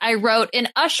guess, I wrote an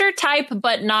Usher type,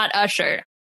 but not Usher.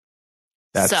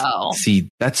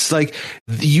 That's like,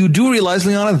 you do realize,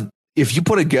 Liana, if you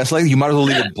put a guess like that, you might as well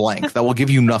leave it blank. That will give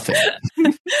you nothing.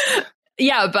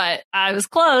 Yeah, but I was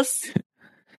close.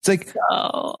 It's like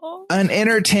an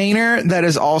entertainer that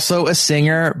is also a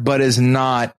singer, but is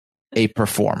not a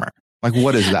performer. Like,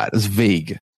 what is that? It's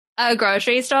vague. A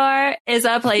grocery store is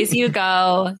a place you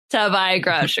go to buy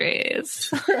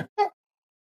groceries.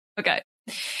 Okay.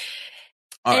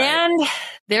 All and right.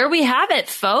 There we have it,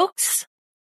 folks.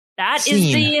 That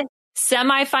is the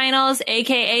semifinals,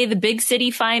 aka the big city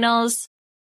finals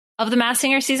of The Masked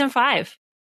Singer season 5.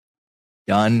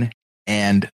 Done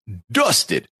and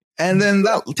dusted. And then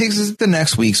that takes us to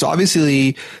next week. So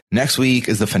obviously next week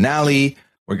is the finale.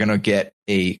 We're going to get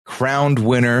a crowned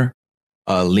winner.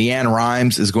 Leanne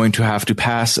Rimes is going to have to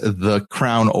pass the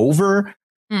crown over.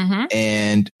 Mm-hmm.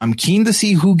 And I'm keen to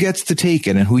see who gets to take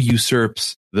it and who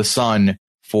usurps the sun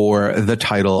for the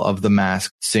title of the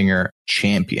Masked Singer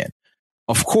champion.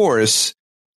 Of course,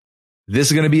 this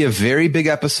is going to be a very big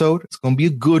episode. It's going to be a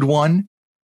good one.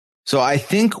 So I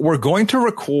think we're going to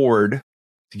record,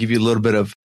 to give you a little bit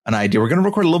of an idea, we're going to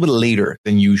record a little bit later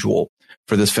than usual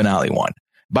for this finale one.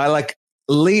 By like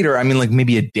later, I mean like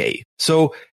maybe a day.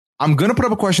 So I'm going to put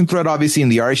up a question thread, obviously, in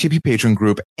the RHAP Patreon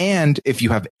group. And if you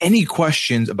have any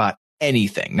questions about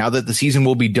anything, now that the season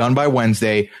will be done by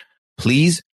Wednesday,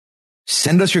 please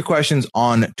send us your questions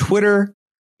on Twitter,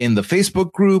 in the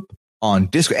Facebook group, on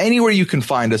Discord, anywhere you can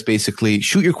find us, basically.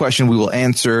 Shoot your question. We will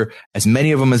answer as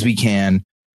many of them as we can.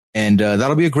 And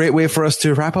that'll be a great way for us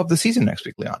to wrap up the season next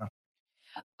week, Liana.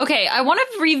 Okay, I want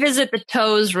to revisit the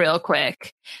toes real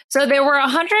quick. So there were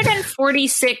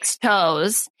 146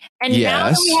 toes, and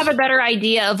now that we have a better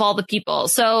idea of all the people.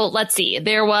 So let's see.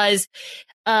 There was,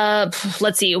 1,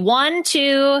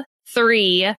 2,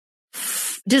 3.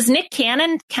 Does Nick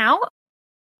Cannon count?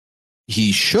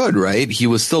 He should, right? He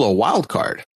was still a wild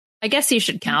card. I guess he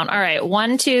should count. All right.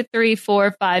 1, 2, 3,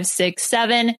 4, 5, 6,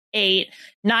 7, 8,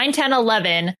 9, 10,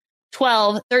 11.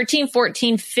 12, 13,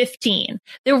 14, 15.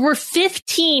 There were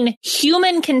 15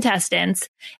 human contestants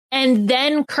and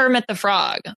then Kermit the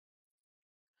Frog.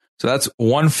 So that's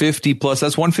 150 plus,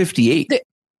 that's 158.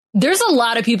 There's a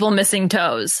lot of people missing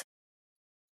toes.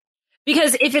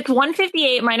 Because if it's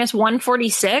 158 minus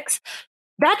 146,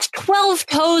 that's 12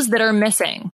 toes that are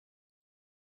missing.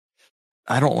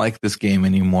 I don't like this game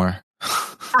anymore.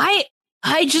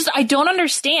 I don't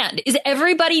understand. Is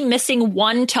everybody missing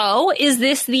one toe? Is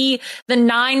this the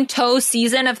 9-toe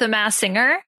season of The Masked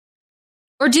Singer?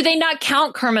 Or do they not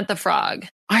count Kermit the Frog?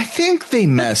 I think they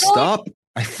messed up.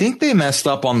 I think they messed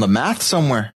up on the math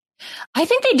somewhere. I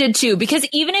think they did too, because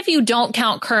even if you don't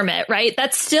count Kermit, right?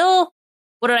 That's still,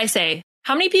 what did I say?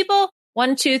 How many people?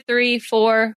 1, 2, 3,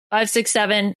 4, 5, 6,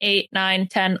 7, 8, 9,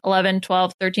 10, 11,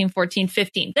 12, 13, 14,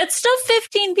 15. That's still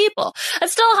 15 people.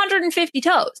 That's still 150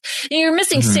 toes. And you're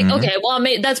missing 6. Okay, well,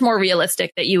 that's more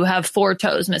realistic that you have 4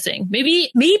 toes missing.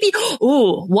 Maybe,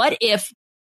 what if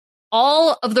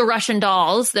all of the Russian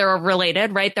dolls, they're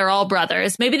related, right? They're all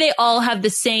brothers. Maybe they all have the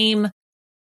same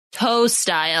toe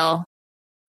style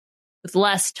with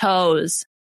less toes.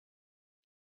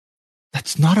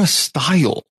 That's not a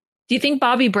style. Do you think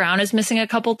Bobby Brown is missing a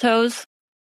couple toes?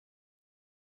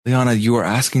 Liana, you are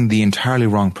asking the entirely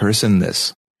wrong person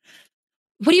this.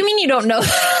 What do you mean you don't know?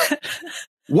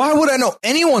 Why would I know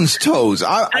anyone's toes?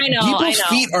 I know. People's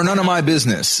feet are none of my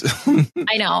business.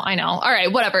 I know. All right,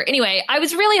 whatever. Anyway, I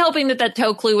was really hoping that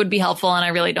toe clue would be helpful, and I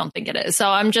really don't think it is. So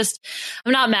I'm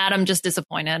not mad. I'm just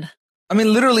disappointed. I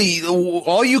mean, literally,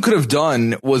 all you could have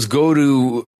done was go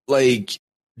to, like,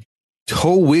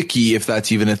 Toe Wiki, if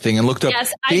that's even a thing, and looked up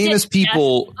famous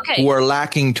people who are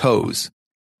lacking toes.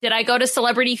 Did I go to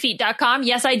celebrityfeet.com?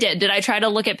 Yes, I did. Did I try to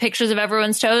look at pictures of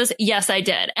everyone's toes? Yes, I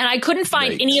did. And I couldn't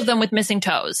find any of them with missing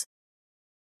toes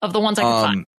of the ones I could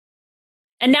find.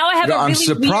 And now I have a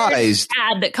really weird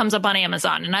ad that comes up on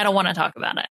Amazon, and I don't want to talk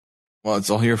about it. Well, it's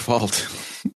all your fault.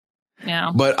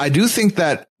 Yeah. But I do think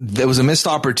that there was a missed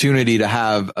opportunity to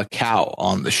have a cow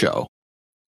on the show.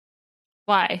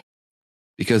 Why?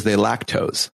 Because they lack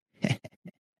toes.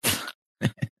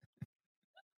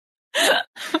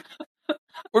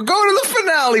 We're going to the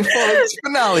finale, folks.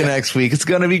 Finale next week. It's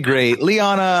going to be great.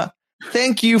 Liana,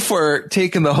 thank you for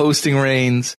taking the hosting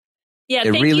reins. Yeah,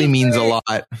 it really means a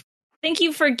lot. Thank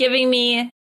you for giving me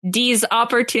these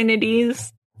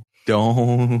opportunities.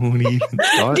 Don't even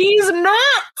start. These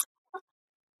nuts.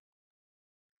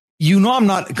 You know I'm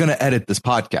not going to edit this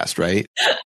podcast, right?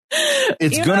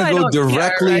 It's going to go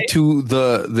directly to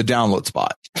the download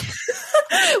spot.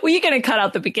 Well, you're going to cut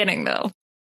out the beginning, though.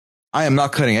 I am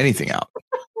not cutting anything out.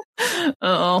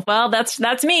 Oh, well, that's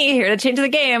me here to change the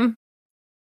game.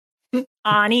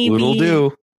 Ani Little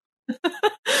do.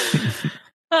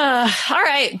 All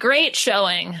right. Great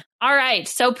showing. All right.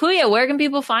 So, Puya, where can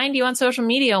people find you on social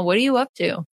media? What are you up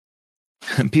to?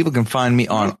 People can find me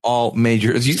on all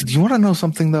major. Do you want to know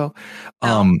something, though?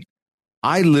 No.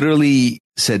 I literally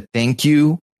said thank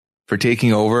you for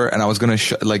taking over, and I was going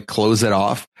to close it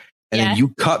off. And then you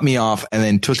cut me off and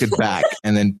then took it back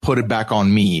and then put it back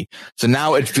on me. So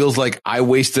now it feels like I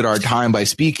wasted our time by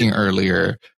speaking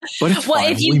earlier But it's well,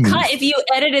 fine. if you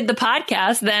edited the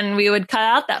podcast, then we would cut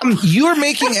out that. You're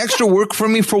making extra work for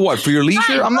me for what? For your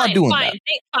leisure? I'm not doing that.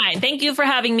 Fine. Thank you for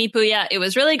having me, Puya. It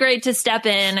was really great to step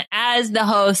in as the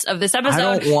host of this episode.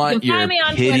 I don't want you can your find me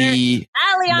on pity.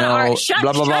 Twitter. Shut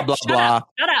blah, blah, blah, blah, blah.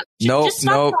 Shut up. No, Just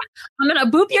stop. I'm going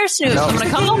to boop your snooze. No. I'm going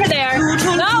to come over there.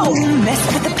 No.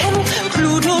 Mess with the pen.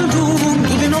 Pluto,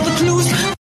 moving all the clues.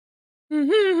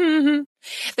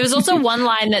 There's also one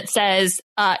line that says,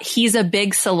 he's a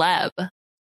big celeb.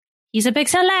 He's a big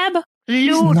celeb. He's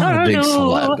not a big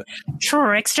celeb.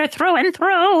 Trickster through and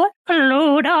through.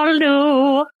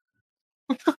 All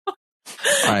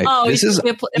right. This is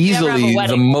easily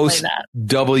the most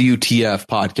WTF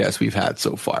podcast we've had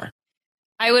so far.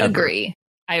 I would agree.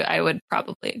 I would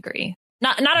probably agree.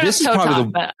 Not This enough is toe probably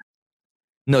talk, but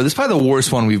No, this is probably the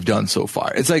worst one we've done so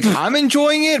far. It's like, I'm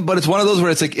enjoying it, but it's one of those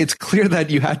where it's like, it's clear that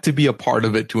you had to be a part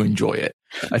of it to enjoy it.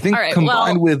 I think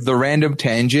combined with the random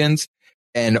tangents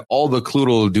and all the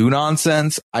Cluedo do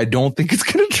nonsense, I don't think it's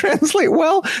going to translate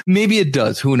well. Maybe it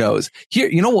does. Who knows? Here,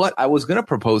 you know what? I was going to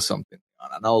propose something,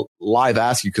 and I'll live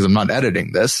ask you because I'm not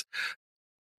editing this.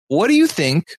 What do you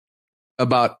think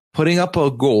about putting up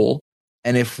a goal?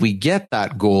 And if we get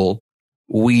that goal,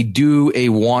 we do a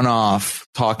one-off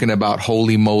talking about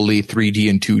Holy Moly 3D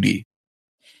and 2D.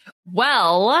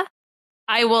 Well,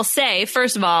 I will say,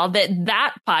 first of all,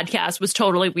 that podcast was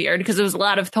totally weird because it was a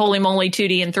lot of Holy Moly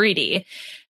 2D and 3D.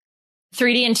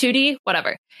 3D and 2D,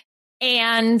 whatever.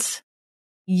 And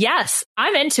yes,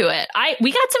 I'm into it.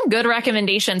 We got some good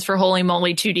recommendations for Holy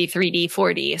Moly 2D, 3D,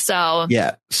 4D. So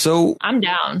yeah, so I'm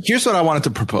down. Here's what I wanted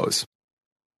to propose.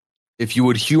 If you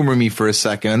would humor me for a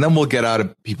second, and then we'll get out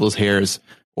of people's hairs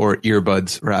or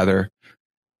earbuds, rather.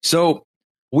 So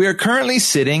we are currently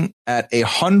sitting at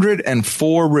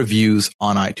 104 reviews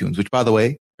on iTunes, which, by the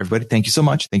way, everybody, thank you so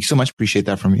much. Thank you so much. Appreciate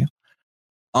that from you.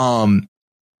 How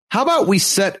about we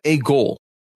set a goal?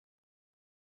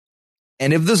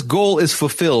 And if this goal is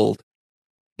fulfilled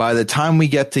by the time we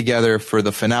get together for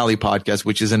the finale podcast,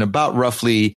 which is in about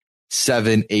roughly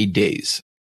 7-8 days.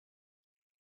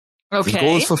 Okay. If the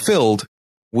goal is fulfilled,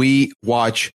 we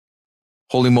watch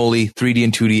Holy Moly 3D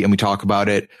and 2D and we talk about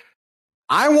it.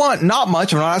 I want not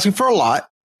much. I'm not asking for a lot.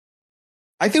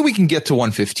 I think we can get to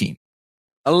 115.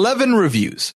 11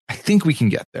 reviews. I think we can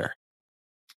get there.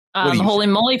 Holy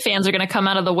Moly fans are going to come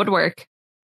out of the woodwork.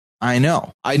 I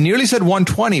know. I nearly said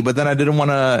 120, but then I didn't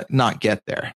want to not get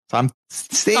there. So I'm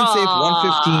staying safe.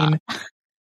 115.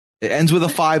 It ends with a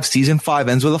 5. Season 5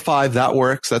 ends with a 5. That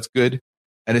works. That's good.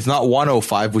 And it's not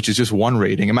 105, which is just one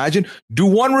rating. Imagine, do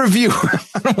one review.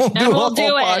 we'll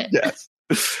do it.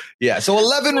 Yeah, so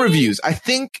 11 reviews. I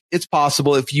think it's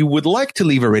possible. If you would like to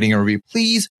leave a rating and review,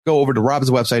 please go over to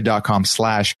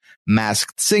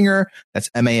robswebsite.com/maskedsinger. That's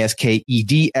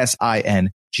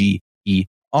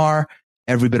MASKEDSINGER.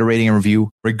 Every bit of rating and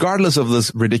review, regardless of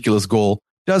this ridiculous goal,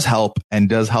 does help and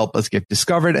does help us get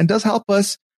discovered and does help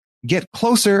us get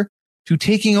closer to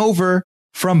taking over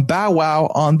from Bow Wow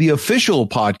on the official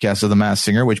podcast of The Masked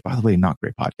Singer, which, by the way, not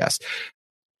great podcast.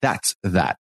 That's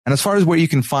that. And as far as where you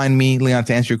can find me, Leon,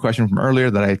 to answer your question from earlier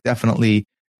that I definitely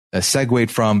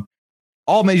segued from,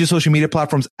 all major social media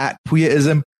platforms at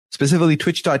Puyaism, specifically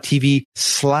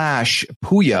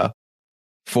twitch.tv/Puya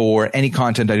for any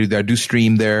content I do there. I do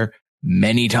stream there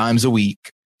many times a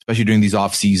week, especially during these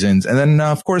off seasons. And then,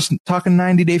 of course, talking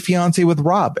 90 Day Fiancé with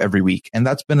Rob every week. And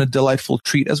that's been a delightful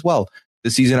treat as well. The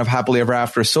season of Happily Ever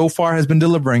After so far has been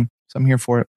delivering, so I'm here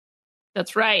for it.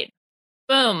 That's right.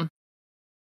 Boom.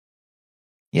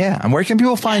 Yeah, and where can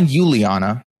people find you,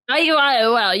 Liana?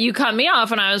 Well, you cut me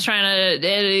off when I was trying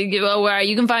to give where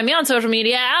you can find me on social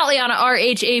media at Liana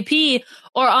RHAP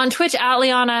or on Twitch at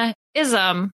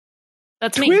LianaIsm.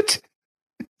 That's me. Twitch.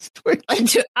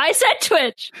 I said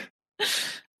Twitch. The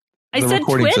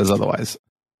recording Twitch? says otherwise.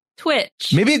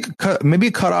 Twitch. Maybe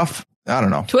cut off. I don't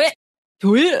know. Twitch.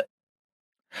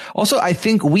 Also, I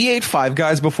think we ate Five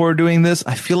Guys before doing this.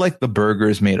 I feel like the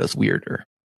burgers made us weirder.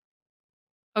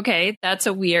 Okay, that's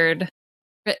a weird.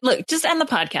 Look, just end the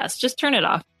podcast. Just turn it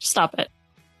off. Stop it.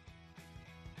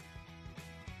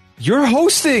 You're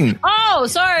hosting. Oh,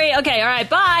 sorry. Okay, all right.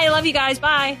 Bye. Love you guys.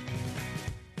 Bye.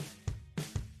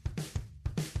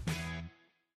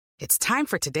 It's time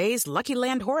for today's Lucky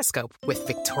Land horoscope with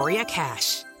Victoria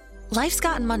Cash. Life's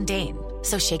gotten mundane,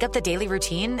 so shake up the daily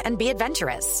routine and be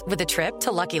adventurous with a trip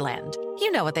to Lucky Land.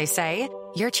 You know what they say.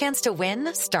 Your chance to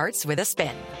win starts with a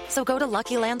spin. So go to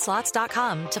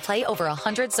LuckyLandSlots.com to play over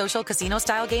 100 social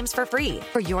casino-style games for free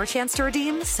for your chance to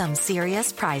redeem some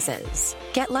serious prizes.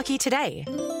 Get lucky today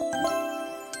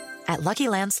at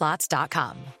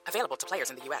LuckyLandSlots.com. Available to players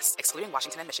in the U.S., excluding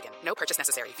Washington and Michigan. No purchase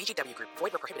necessary. VGW Group.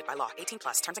 Void where prohibited by law.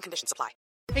 18+. Terms and conditions apply.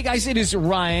 Hey guys, it is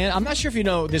Ryan. I'm not sure if you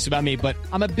know this about me, but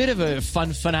I'm a bit of a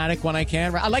fun fanatic when I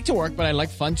can. I like to work, but I like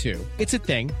fun too. It's a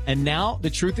thing. And now the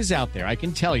truth is out there. I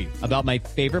can tell you about my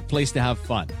favorite place to have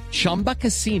fun. Chumba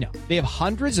Casino. They have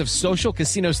hundreds of social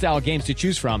casino style games to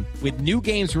choose from with new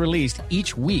games released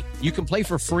each week. You can play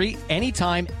for free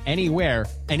anytime, anywhere.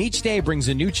 And each day brings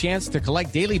a new chance to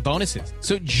collect daily bonuses.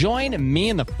 So join me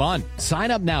in the fun.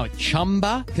 Sign up now at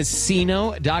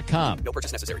ChumbaCasino.com. No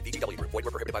purchase necessary. VGW Group. Void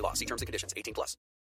where prohibited by law. See terms and conditions. 18+.